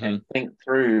and think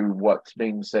through what's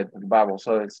being said in the Bible.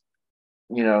 So it's,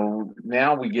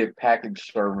 now we get packaged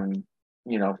sermon,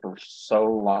 for so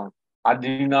long. I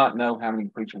do not know how many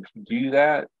preachers do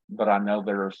that, but I know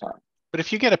there are some. But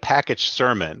if you get a packaged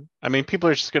sermon, I mean, people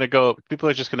are just going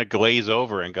to glaze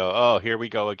over and go, oh, here we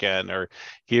go again, or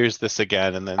here's this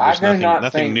again. And then there's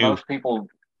nothing new. Most people,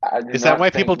 is that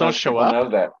why people don't show up? Know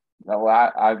that. No,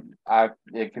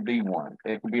 it could be one.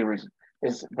 It could be a reason.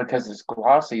 It's because it's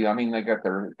glossy. I mean, they got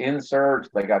their inserts,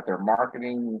 they got their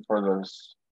marketing for the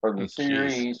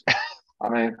series. I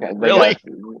mean,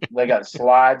 they got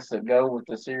slides that go with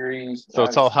the series. So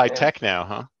it's all high tech now,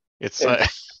 huh?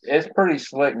 It's pretty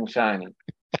slick and shiny.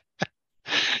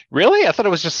 Really? I thought it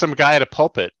was just some guy at a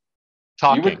pulpit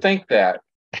talking. You would think that,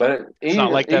 but it's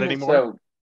not like that anymore. So,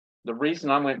 the reason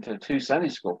I went to 2 Sunday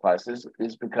school classes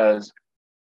is because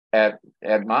at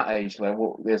my age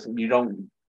level,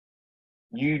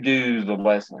 you do the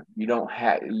lesson. You don't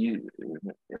have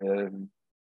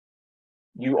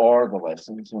you are the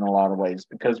lessons in a lot of ways,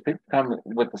 because people come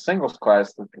with the singles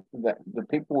class, the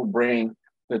people will bring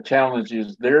the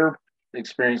challenges they're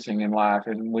experiencing in life,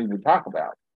 and we would talk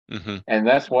about. And and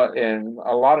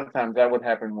a lot of times that would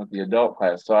happen with the adult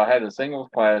class. So I had a singles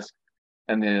class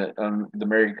and the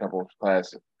married couples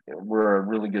class, where a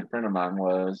really good friend of mine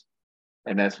was,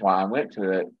 and that's why I went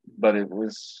to it. But it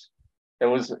was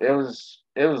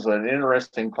an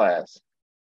interesting class.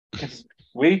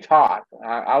 We taught.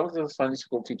 I was a Sunday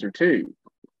school teacher too,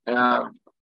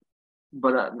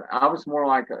 but I was more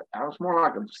like a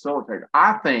facilitator.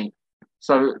 I think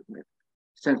so.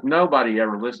 Since nobody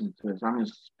ever listened to this, I'm going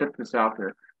to spit this out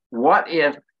there. What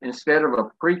if instead of a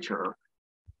preacher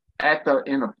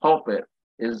in the pulpit,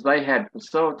 is they had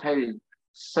facilitated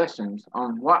sessions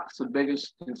on what's the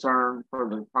biggest concern for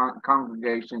the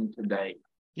congregation today?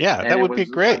 Yeah, that would be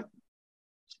great.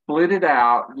 Split it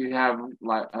out. You have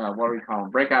what do we call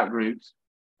them? Breakout groups,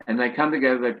 and they come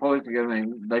together. They pull it together,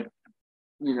 and they,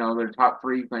 their top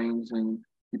 3 things, and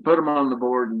you put them on the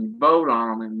board and you vote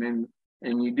on them,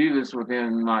 and you do this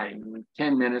within like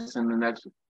 10 minutes, and then that's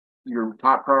your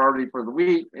top priority for the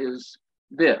week is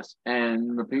this,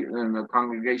 and the people and the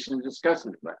congregation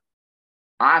discusses that.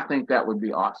 I think that would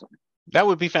be awesome. That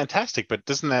would be fantastic, but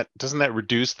doesn't that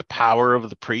reduce the power of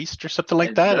the priest or something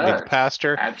like It that? I mean, the does.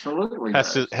 pastor Absolutely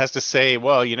has does. to say,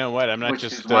 well, you know what? I'm not Which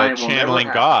is just why it will never channeling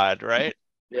happen. God, right?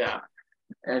 Yeah,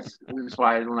 that's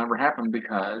why it'll never happen,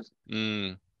 because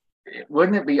Mm.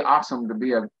 wouldn't it be awesome to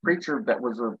be a preacher that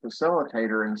was a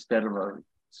facilitator instead of a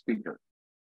speaker?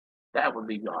 That would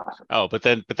be awesome. Oh, but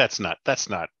that's not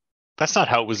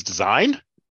how it was designed.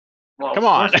 Well, Come of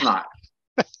on. course not.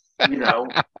 You know,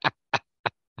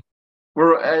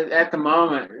 we're at the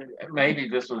moment, maybe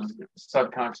this was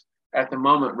subconscious. At the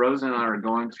moment, Rose and I are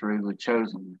going through The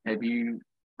Chosen. Have you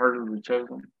heard of The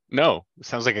Chosen? No, it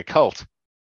sounds like a cult.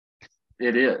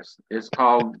 It is. It's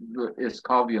called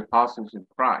the Apostles of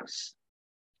Christ.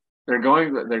 They're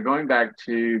going back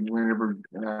to whenever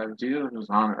Jesus was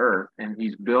on earth, and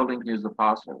he's building his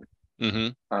apostles, Hmm.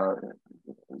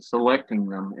 selecting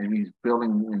them, and he's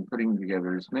building and putting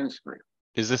together his ministry.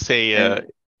 Is this a And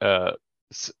uh,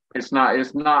 it's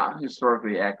not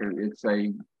historically accurate. It's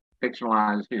a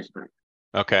fictionalized history,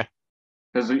 okay?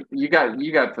 because you got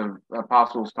the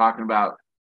apostles talking about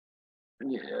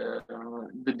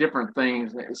the different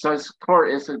things. So it's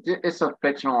a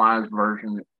fictionalized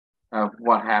version of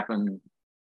what happened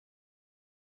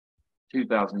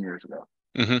 2,000 years ago.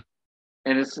 Hmm.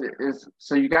 And it's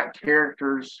so you got the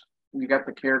characters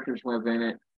within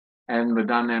it, and the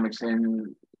dynamics,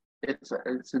 and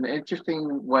it's an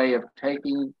interesting way of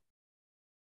taking.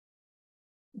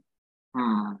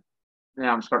 Now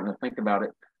I'm starting to think about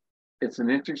it. It's an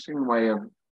interesting way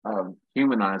of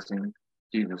humanizing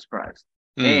Jesus Christ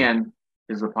and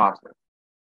his apostles,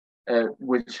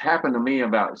 which happened to me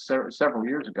about several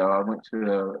years ago. I went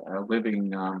to a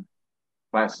living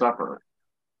Last Supper,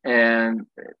 and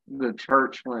the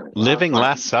church went. Living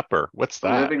Last Supper. What's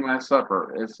that? Living Last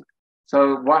Supper is.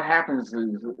 So what happens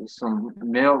is some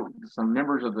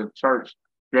members of the church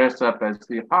dress up as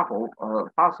the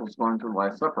apostles going to the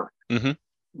Last Supper. Mm-hmm.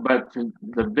 But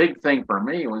the big thing for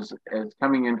me was, as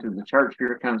coming into the church,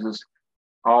 here comes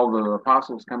all the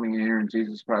apostles coming in here, and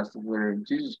Jesus Christ is there.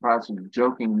 Jesus Christ is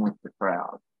joking with the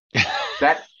crowd.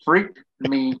 That freaked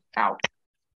me out.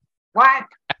 What?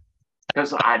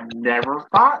 Because I never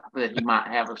thought that he might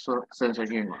have a sense of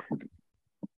humor.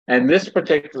 And this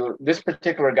particular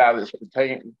guy that's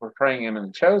portraying him in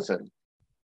The Chosen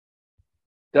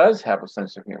does have a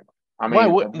sense of humor. I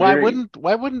mean, why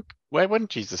wouldn't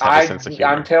Jesus have a sense of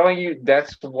humor? I'm telling you,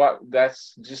 that's just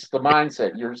the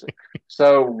mindset.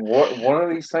 So one of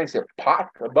these things that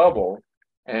popped a bubble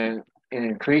and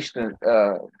increased what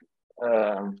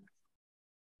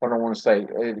I want to say,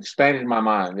 it expanded my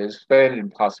mind. It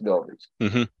expanded possibilities.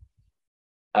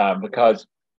 Mm-hmm. Because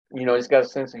he's got a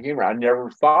sense of humor. I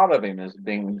never thought of him as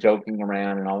being joking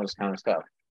around and all this kind of stuff.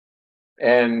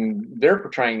 And they're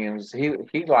portraying him as he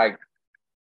liked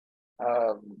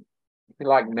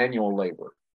manual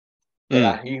labor.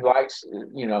 He likes,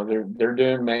 they're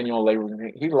doing manual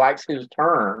labor. He likes his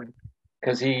turn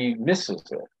because he misses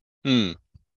it.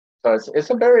 So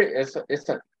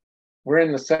we're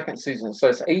in the second season. So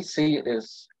it's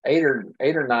eight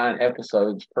or nine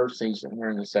episodes per season. We're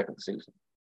in the second season,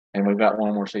 and we've got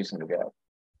one more season to go.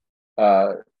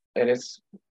 And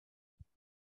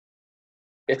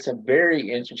it's a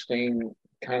very interesting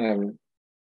kind of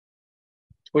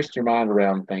twist your mind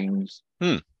around things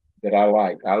that I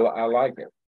like. I like it.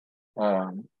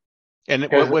 And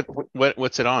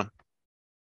what's it on?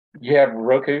 You have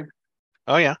Roku.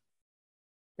 Oh yeah.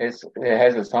 It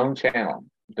has its own channel,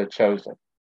 The Chosen.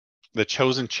 The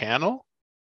Chosen channel?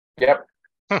 Yep.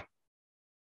 Huh.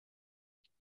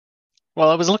 Well,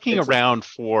 I was looking around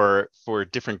for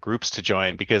different groups to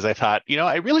join, because I thought,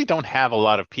 I really don't have a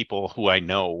lot of people who I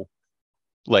know,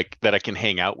 like, that I can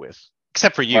hang out with,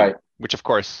 except for you, right, which of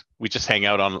course we just hang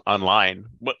out online.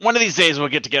 One of these days we'll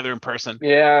get together in person.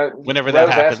 Yeah. Whenever that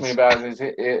happens. Asked me about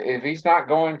it. If he's not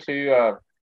going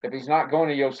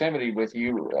to Yosemite with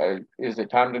you, is it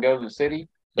time to go to the city?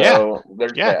 So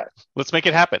there's that. Let's make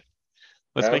it happen.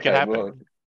 Make it happen. Well,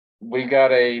 we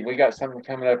got something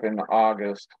coming up in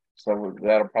August, so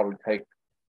that'll probably take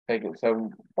it.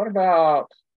 So what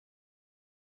about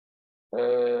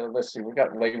let's see, we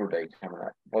got Labor Day coming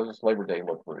up. What does Labor Day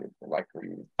look like for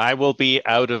you? I will be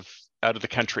out of the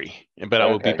country, but I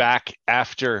will be back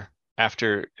after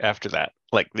that,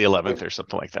 like the 11th or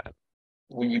something like that.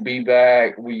 Will you be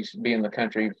back? Will you be in the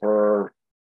country for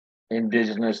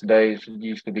Indigenous Days? It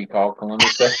used to be called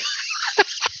Columbus Day.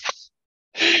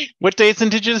 What day is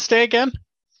Indigenous Day again?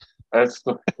 It's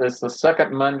the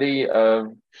second Monday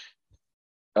of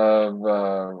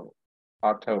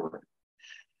October.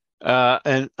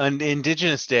 An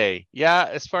Indigenous Day. Yeah,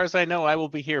 as far as I know, I will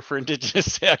be here for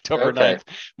Indigenous Day, October Okay. 9th.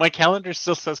 My calendar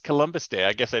still says Columbus Day.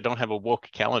 I guess I don't have a woke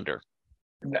calendar.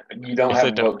 No, you don't Guess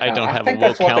have a vote I count. don't I have a think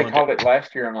that's woke what they calendar. called it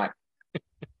last year. I'm like,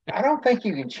 I don't think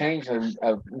you can change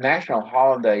a national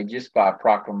holiday just by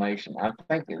proclamation. I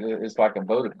think it's like a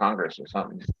vote of Congress or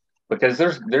something, because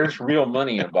there's real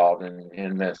money involved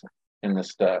in this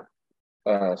stuff.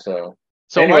 So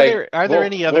So anyway, are there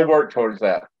any we'll other, work towards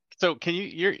that. so can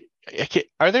you,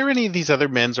 are there any of these other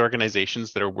men's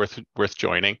organizations that are worth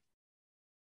joining?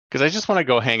 Because I just want to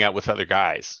go hang out with other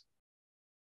guys.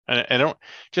 And I don't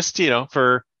just,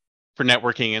 for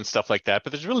networking and stuff like that,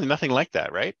 but there's really nothing like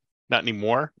that, right? Not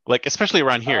anymore. Like, especially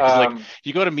around here, because like Um,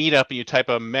 you go to Meetup and you type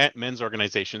of men's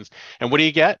organizations, and what do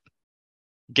you get?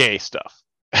 Gay stuff.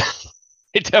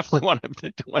 I definitely want to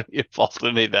be involved in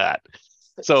any of that.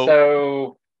 So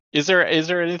so is there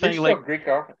anything like,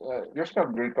 you're still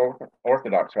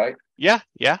Orthodox, right? yeah.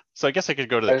 So I guess I could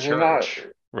go to the Is there not church,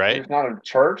 right? there's not a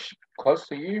church close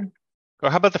to you? Or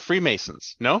how about the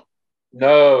Freemasons? No?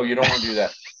 No, you don't want to do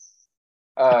that.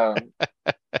 Um,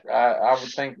 I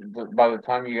would think that by the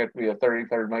time you get to be a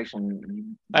 33rd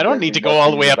Mason, I don't they'd need be to go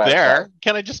all the busting way your up backside. there.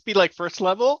 Can I just be like first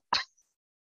level?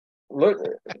 Look,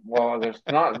 well, there's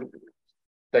not.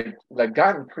 They've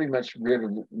gotten pretty much rid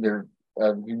of their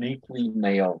uniquely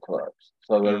male clubs,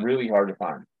 so they're Mm. really hard to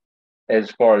find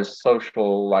as far as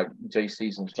social like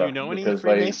JCs and Do you stuff, know any because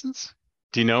they. Freemasons?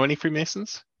 Do you know any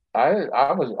Freemasons? I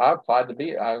applied to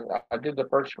be. I did the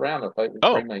first round of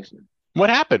Oh, Freemason. what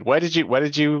happened? Why did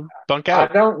you bunk I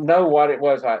out? don't know what it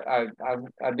was. I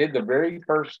did the very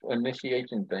first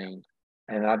initiation thing,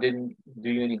 and I didn't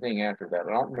do anything after that.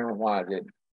 I don't remember why I did.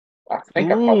 I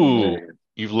think I probably Ooh, moved.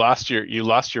 you lost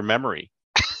your memory.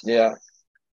 Yeah.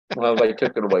 Well, they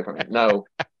took it away from me. No,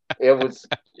 it was.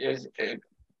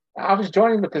 I was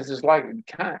joining because it's like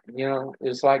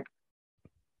it's like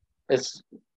it's.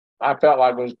 I felt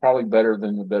like it was probably better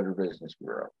than the Better Business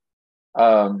Bureau.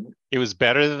 Um, It was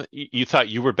better than you thought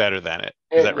you were better than it.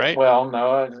 Is that right? well,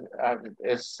 no,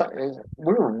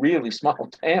 we're a really small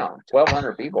town,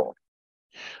 1,200 people,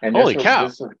 and Holy cow.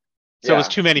 this is So it was yeah,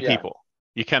 too many yeah. people.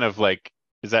 You kind of like,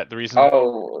 is that the reason?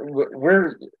 Oh,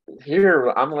 we're here.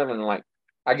 I'm living like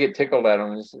I get tickled at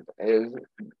them.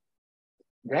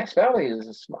 Grass Valley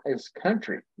is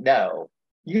country. No,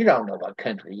 you don't know what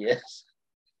country is.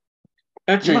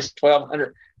 You Country is must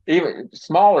 1,200, even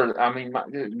smaller. I mean,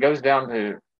 it goes down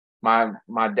to my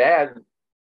dad.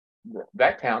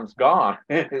 That town's gone.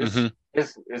 hmm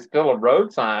It's still a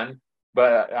road sign,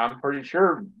 but I'm pretty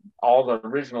sure all the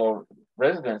original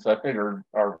residents I think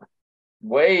are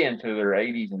way into their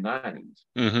 80s and 90s.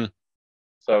 hmm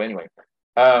So anyway,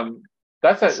 um,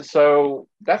 that's But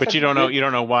a good. you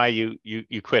don't know why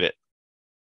you quit it.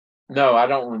 No, I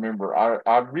don't remember.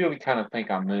 I really kind of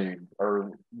think I moved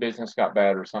or business got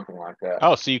bad or something like that.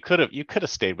 Oh, so you could have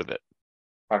stayed with it.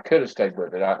 I could have stayed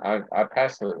with it. I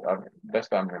passed the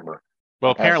best I remember.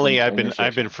 Well, I passed apparently the I've been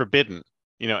initiation. forbidden.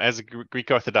 As a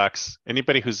Greek Orthodox,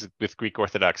 anybody who's with Greek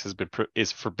Orthodox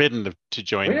is forbidden to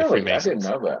join the Really, I didn't Freemasons.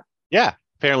 know that. Yeah,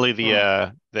 apparently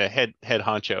Huh. the head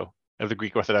honcho of the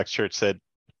Greek Orthodox Church said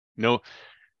no,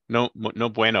 no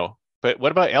bueno. But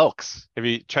what about Elks? Have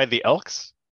you tried the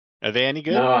Elks? Are they any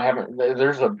good? No, I haven't.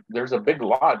 There's a big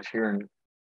lodge here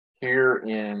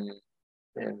in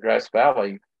Grass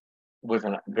Valley with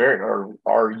an very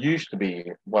or used to be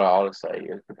what I ought to say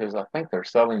is because I think they're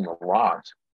selling the lodge.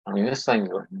 I mean, this thing's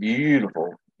a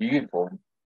beautiful, beautiful,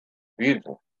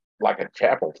 beautiful, like a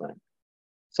chapel thing.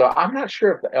 So I'm not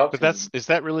sure if the Elks But is. is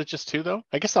that religious too, though?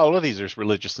 I guess all of these are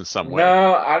religious in some way.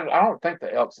 No, I don't think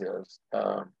the Elks is.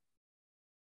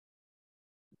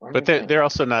 Let But me think. they're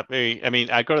also not very. I mean,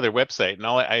 I go to their website and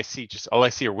all I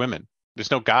see are women.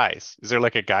 There's no guys. Is there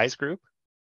like a guys group?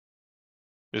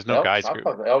 There's no Elks. guys I group.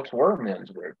 thought the Elks were men's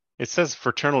group. It says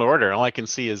fraternal order. All I can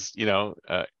see is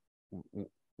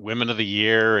women of the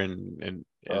year and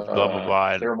blah blah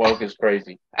blah. And Their woke is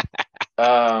crazy.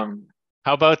 Um,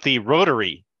 how about the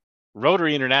Rotary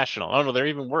International? Oh no, they're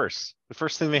even worse. The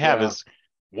first thing they have yeah. is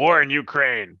war in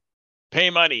Ukraine. Pay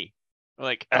money. I'm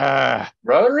like,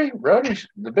 Rotary.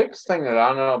 The biggest thing that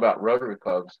I know about Rotary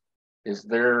clubs is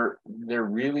they're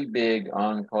really big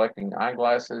on collecting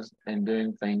eyeglasses and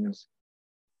doing things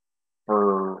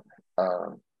for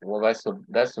well that's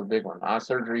the big one, eye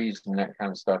surgeries and that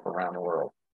kind of stuff around the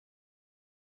world.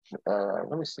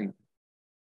 Let me see.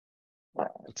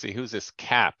 let's see, who's this?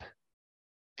 Cap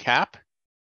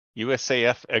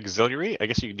USAF auxiliary. I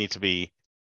guess you need to be.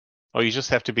 Oh, you just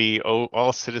have to be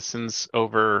all citizens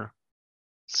over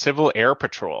Civil Air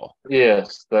Patrol.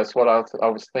 Yes, that's what I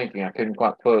was thinking. I couldn't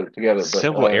quite put it together, but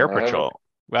Civil Air I haven't. Patrol.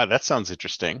 Wow, that sounds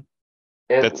interesting.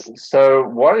 It, That's so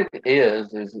what it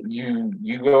is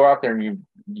you go out there and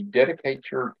you dedicate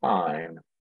your time,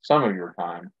 some of your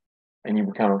time, and you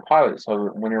become a pilot. So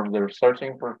that whenever they're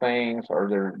searching for things or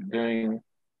they're doing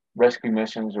rescue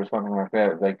missions or something like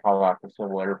that, they call out the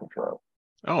Civil Air Patrol,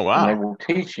 oh and wow. they will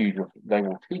teach you to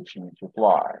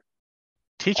fly.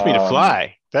 Teach me to Um,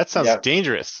 fly. That sounds yep,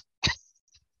 dangerous.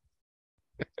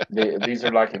 these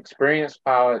are like experienced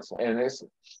pilots, and it's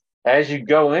as you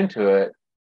go into it.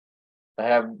 I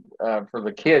have for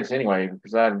the kids anyway,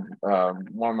 because I had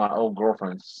one of my old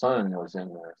girlfriend's son was in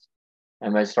this,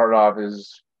 and they start off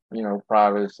as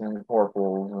privates and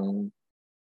corporals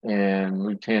and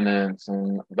lieutenants,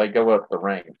 and they go up the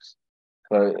ranks.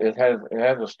 So it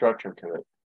has a structure to it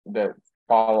that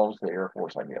follows the Air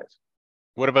Force, I guess.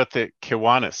 What about the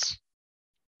Kiwanis?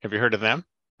 Have you heard of them?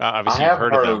 I Obviously, you've have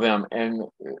heard of heard of them. them,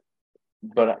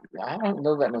 but I don't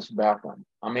know that much about them.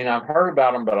 I mean, I've heard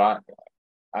about them, but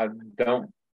I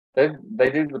don't. They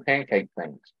do the pancake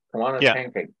things. Kiwanis Yeah,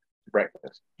 pancake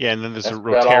breakfast. yeah, and then there's the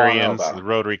That's about all I know Rotarians, about the them.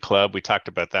 Rotary Club. We talked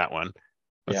about that one.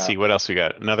 Let's Yeah, see what else we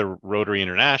got. Another Rotary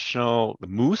International, the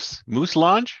Moose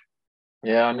Launch.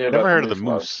 yeah, I knew Never about the heard of the Moose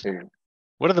Lodge Moose. too.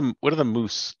 What are the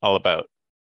Moose all about?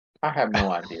 I have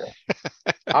no idea.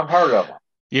 I've heard of them.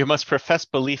 You must profess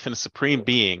belief in a supreme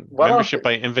being. Why don't Membership you?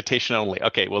 by invitation only.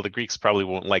 Okay, well the Greeks probably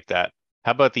won't like that.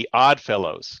 How about the Odd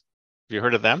Fellows? Have you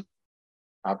heard of them?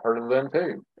 I've heard of them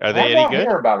too. Are How they do any I good?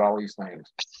 hear about all these things?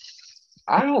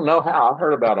 I don't know how I've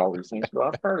heard about all these things, but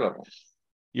I've heard of them.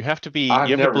 You I've have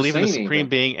to never believe in a seen supreme anything.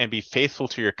 being and be faithful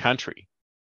to your country.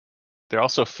 They're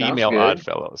also Sounds female Odd good.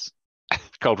 Fellows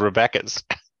called Rebecca's.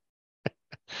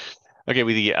 Okay,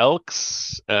 with the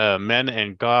Elks, men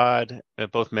and God,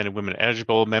 both men and women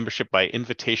eligible, membership by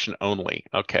invitation only.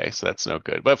 Okay, so that's no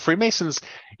good. But Freemasons,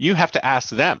 you have to ask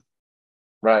them,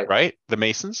 Right. right? The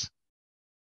Masons?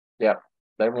 Yeah.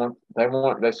 They want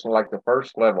that's like the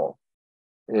first level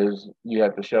is you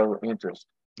have to show interest.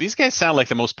 These guys sound like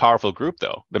the most powerful group,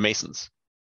 though, the Masons.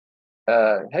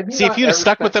 Have you See, if not you'd have ever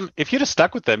stuck with spent? them, if you'd have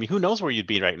stuck with them, who knows where you'd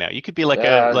be right now? You could be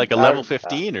Uh, like a level I,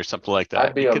 15 or something like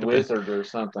I'd that. be You a could have been, wizard or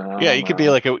something. I yeah, don't you could be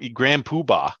know. like a Grand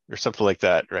Poobah or something like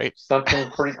that, right? Something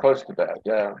pretty close to that.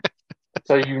 Yeah.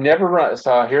 So you never run.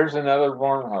 So here's another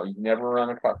wormhole. You never run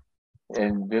across,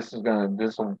 and this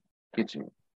will get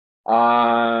you.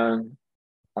 On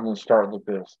I'm gonna start with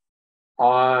this.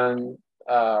 On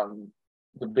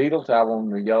the Beatles album,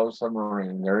 The Yellow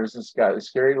Submarine, there is this guy, a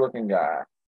scary looking guy,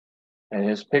 and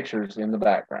his picture's in the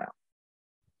background,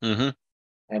 Mm-hmm.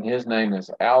 and his name is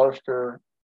Aleister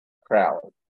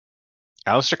Crowley.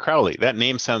 Aleister Crowley. That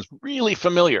name sounds really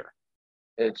familiar.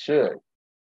 It should,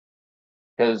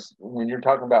 because when you're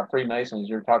talking about Freemasons,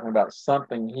 you're talking about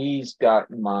something he's got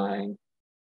in mind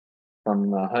from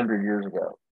 100 years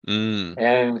ago. Mm.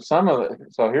 And some of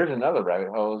it, so here's another rabbit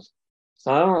hole.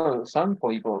 Some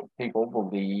people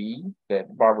believe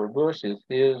that Barbara Bush is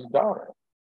his daughter.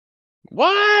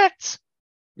 What?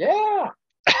 Yeah.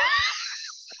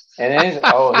 And then,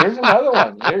 oh, here's another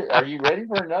one. Are you ready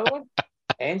for another one?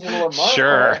 Angela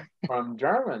Sure. Merkel from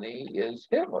Germany is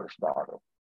Hitler's daughter.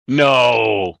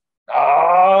 No.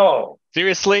 Oh,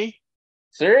 Seriously?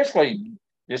 seriously.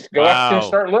 Just go out there and Wow.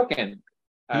 start looking.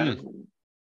 Hmm. And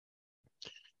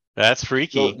That's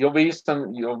freaky.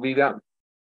 you'll be down.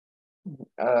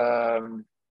 Um,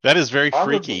 That is very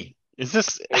Probably. freaky. Is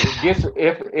this It gets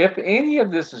if any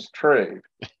of this is true,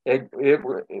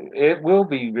 it will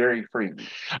be very freaky.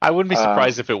 I wouldn't be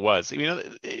surprised Um, if it was.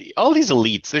 All these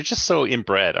elites, they're just so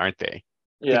inbred, aren't they?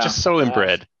 They're yeah. just so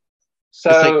inbred.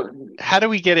 It's like, So how do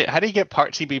we get it? How do you get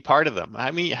part to be part of them?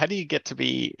 I mean, how do you get to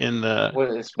be in the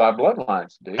well, it's by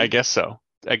bloodlines, I dude. guess so.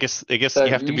 I guess So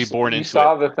you have to be born you into it.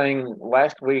 saw the thing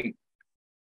last week,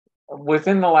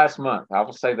 within the last month. I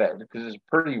will say that because it's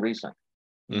pretty recent.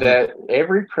 Hmm. That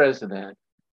every president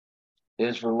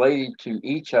is related to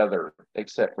each other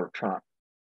except for Trump.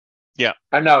 Yeah.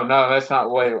 No, that's not the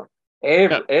way.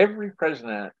 Yeah. Every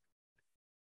president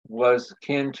was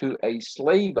kin to a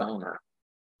slave owner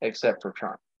except for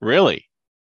Trump. Really?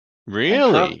 And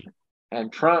Trump Really?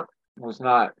 and Trump was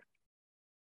not.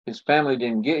 His family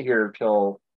didn't get here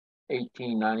until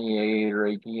 1898 or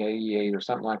 1888 or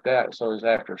something like that. So it was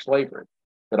after slavery.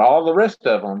 But all the rest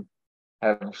of them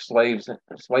have slave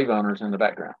owners in the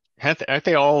background. Aren't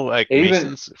they all like Even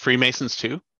Masons, Freemasons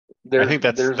too? I there's think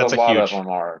that's there's a that's a lot of huge, them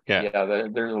are. yeah. Yeah,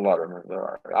 there's a lot of them that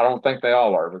are. I don't think they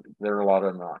all are, but there are a lot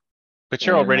of them are. But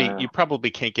And you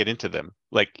probably can't get into them.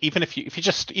 Like even if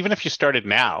you started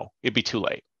now, it'd be too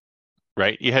late,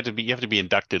 right? You have to be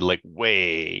inducted like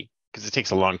way because it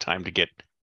takes a long time to get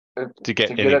to get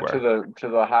to get up anywhere. to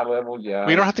the high level. Yeah.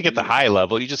 We don't have to get the high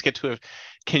level. You just get to a,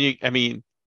 can you, I mean,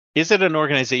 is it an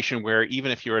organization where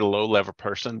even if you're a low level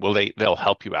person, they'll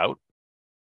help you out?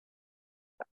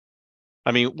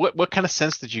 I mean, what kind of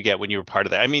sense did you get when you were part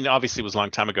of that? I mean, obviously it was a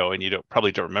long time ago and you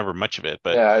probably don't remember much of it,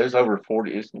 but Yeah, it was over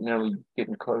 40. It's nearly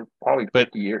getting close, probably but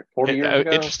 50 years, 40 years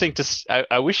ago. interesting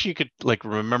I wish you could like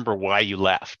remember why you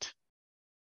left.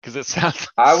 Because it sounds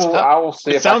I will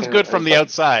see it if I sounds can. good from the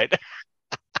outside.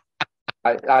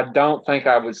 I don't think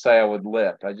I would say I would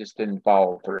lift. I just didn't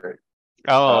follow through.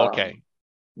 Oh, okay.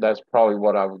 That's probably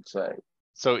what I would say.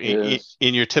 So Is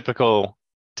in your typical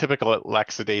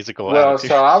lackadaisical well, attitude.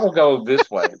 so I will go this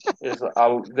way.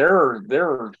 There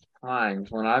are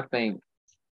times when I think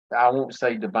I won't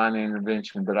say divine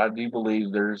intervention, but I do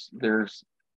believe there's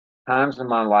times in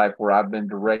my life where I've been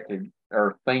directed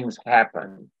or things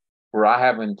happen where I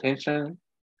have intention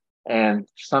and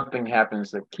something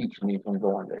happens that keeps me from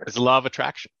going there. It's the law of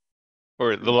attraction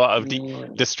or the law of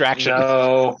distraction.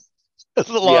 No, It's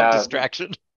the law of yeah,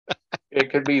 distraction.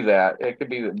 it could be that. It could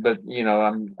be that, but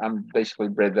I'm basically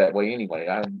bred that way anyway.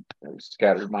 I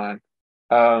scattered mind.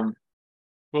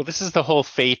 Well, this is the whole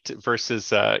fate versus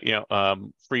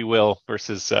free will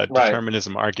versus Right,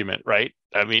 determinism argument, right?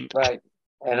 I mean, right,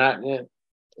 and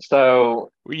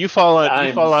so you fall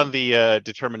I'm on the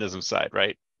determinism side,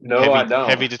 right? no, I don't.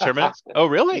 Heavy determinants. Oh,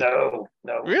 really? No,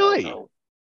 no, no, Really? no.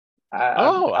 I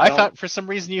Oh, I I don't thought for some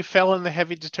reason you fell on the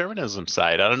heavy determinism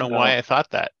side. I don't know why know. I thought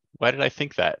that. Why did I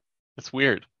think that? That's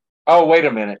weird. Oh, wait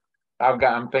a minute.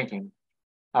 I'm thinking.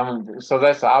 So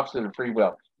that's the opposite of free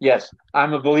will. Yes,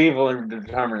 I'm a believer in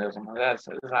determinism.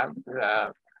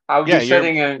 I would Yeah, be you're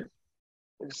sitting in.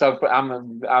 So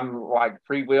I'm like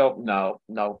free will. No,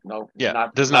 no, no, yeah,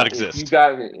 not does not not. If you exist.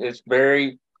 got it's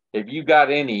very. If you got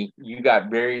any, you got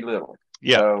very little.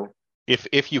 Yeah, So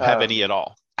if you have any um, at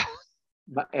all.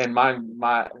 and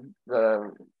my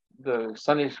the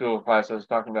Sunday school class I was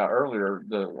talking about earlier,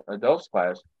 the adults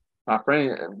class. My friend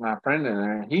in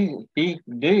there, he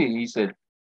knew. He said,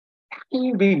 "How can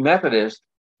you be Methodist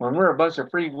when we're a bunch of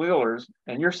free willers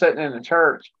and you're sitting in the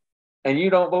church and you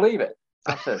don't believe it?"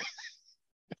 I said,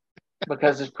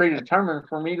 "Because it's predetermined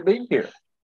for me to be here."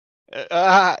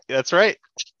 That's right.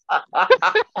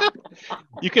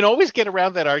 You can always get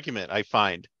around that argument, I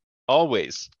find.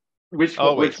 Always. Which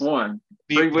Always. one?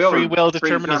 The Free will free or will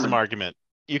determinism predetermined? argument.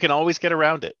 You can always get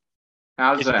around it.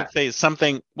 How's Because you can that? say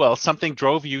something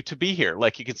drove you to be here.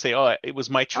 Like you can say, oh,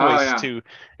 Oh yeah,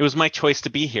 it was my choice to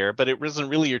be here, but it wasn't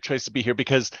really your choice to be here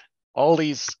because all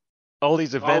these all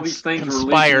these all these events things were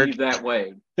leading you conspired. that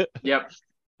way. Yep.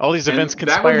 All these events And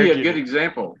that would be conspired a you good to.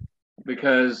 example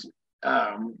because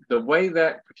the way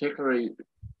that particularly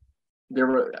there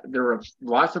were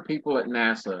lots of people at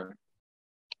NASA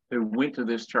who went to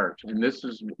this church, and this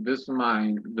is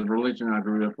the religion I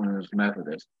grew up in was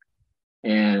Methodist,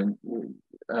 and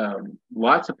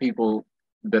lots of people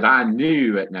that I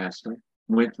knew at NASA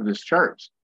went to this church.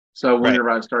 So Right, whenever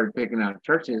I started picking out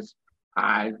churches,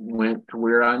 I went to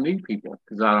where I knew people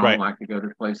because I don't right, like to go to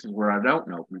places where I don't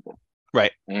know people.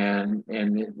 right. And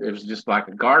it was just like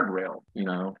a guardrail,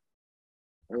 and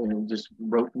it just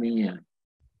roped me in.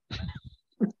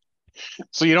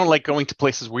 So you don't like going to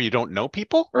places where you don't know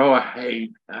people? Oh, I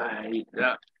hate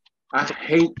that. I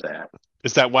hate that.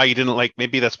 Is that why you didn't like?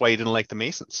 Maybe that's why you didn't like the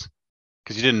Masons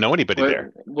because you didn't know anybody But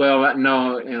there. well,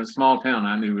 no, in a small town,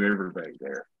 I knew everybody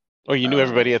there. Oh, you knew Uh,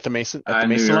 everybody at the I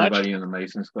knew Mason Lodge? everybody in the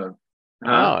Masons Club.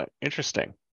 Huh? Oh,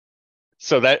 interesting.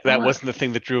 So I'm that like, wasn't the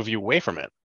thing that drove you away from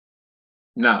it.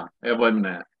 no, it wasn't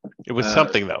that. It was Uh,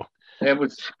 something though. it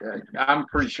was. I'm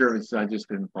pretty sure I just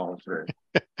didn't follow through.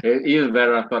 Either that,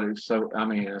 or I thought it was so. I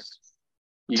mean,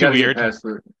 you Too got to get weird. past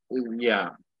yeah,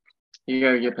 you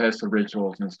got to get past the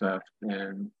rituals and stuff,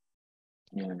 and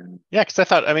Yeah, because I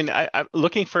thought, I mean, I'm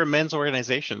looking for a men's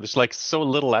organization. There's like so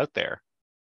little out there.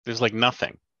 There's like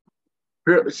nothing.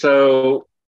 so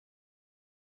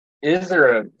is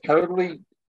there a totally?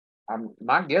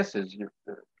 My guess is It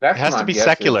that's has to my be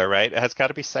guess is secular, right? It has got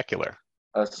to be secular.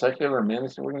 a secular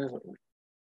men's organization.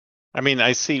 I mean,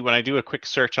 I see when I do a quick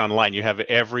search online, you have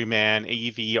every man,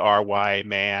 EVRY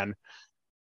man,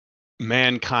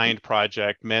 mankind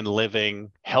project, men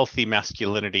living, healthy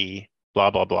masculinity, blah,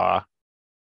 blah, blah.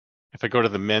 If I go to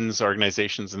the men's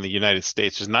organizations in the United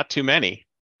States, there's not too many.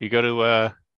 You go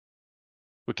to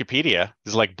Wikipedia,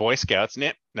 there's like Boy Scouts.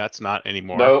 Nah, that's not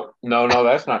anymore. No, no, no,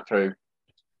 that's not true. In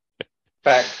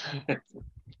fact,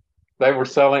 they were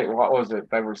selling. What was it?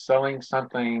 They were selling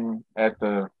something at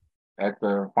the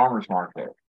farmers market,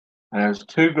 and there was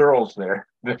two girls there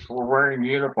that were wearing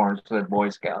uniforms that said Boy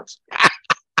Scouts.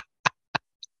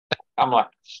 I'm like,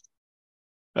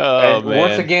 Oh And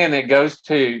once man. again, it goes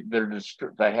to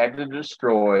they had to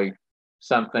destroy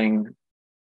something.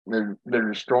 They're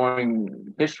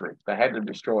destroying history. They had to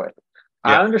destroy it.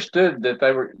 I Yep. understood that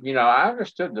they were, I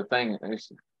understood the thing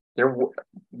is there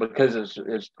because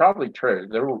it's probably true.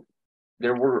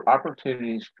 There were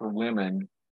opportunities for women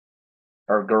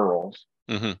or girls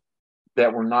Hmm.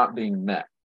 that were not being met.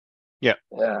 Yep.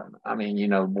 I mean,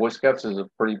 Boy Scouts is a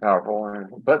pretty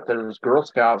powerful, but there's Girl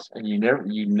Scouts, and you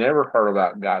never heard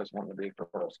about guys wanting to be a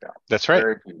Girl Scout. That's right.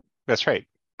 Very few. That's right.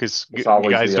 Because It's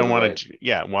always guys the don't other want way. to.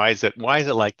 Yeah. Why is it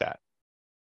like that?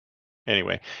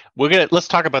 Anyway, let's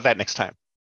talk about that next time.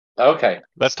 Okay.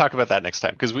 Let's talk about that next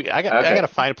time because I Okay. gotta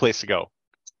find a place to go.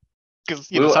 Because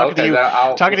Well, okay.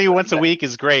 talking to you once a week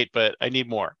is great, but I need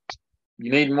more.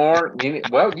 You need more.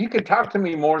 Well, you can talk to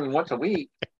me more than once a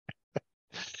week.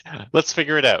 Let's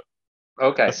figure it out.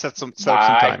 Okay. Let's set up some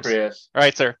Bye, times. Chris. All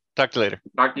right, sir. Talk to you later.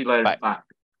 Talk to you later. Bye. Bye.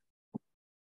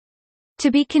 To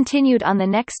be continued on the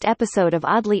next episode of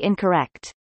Oddly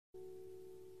Incorrect.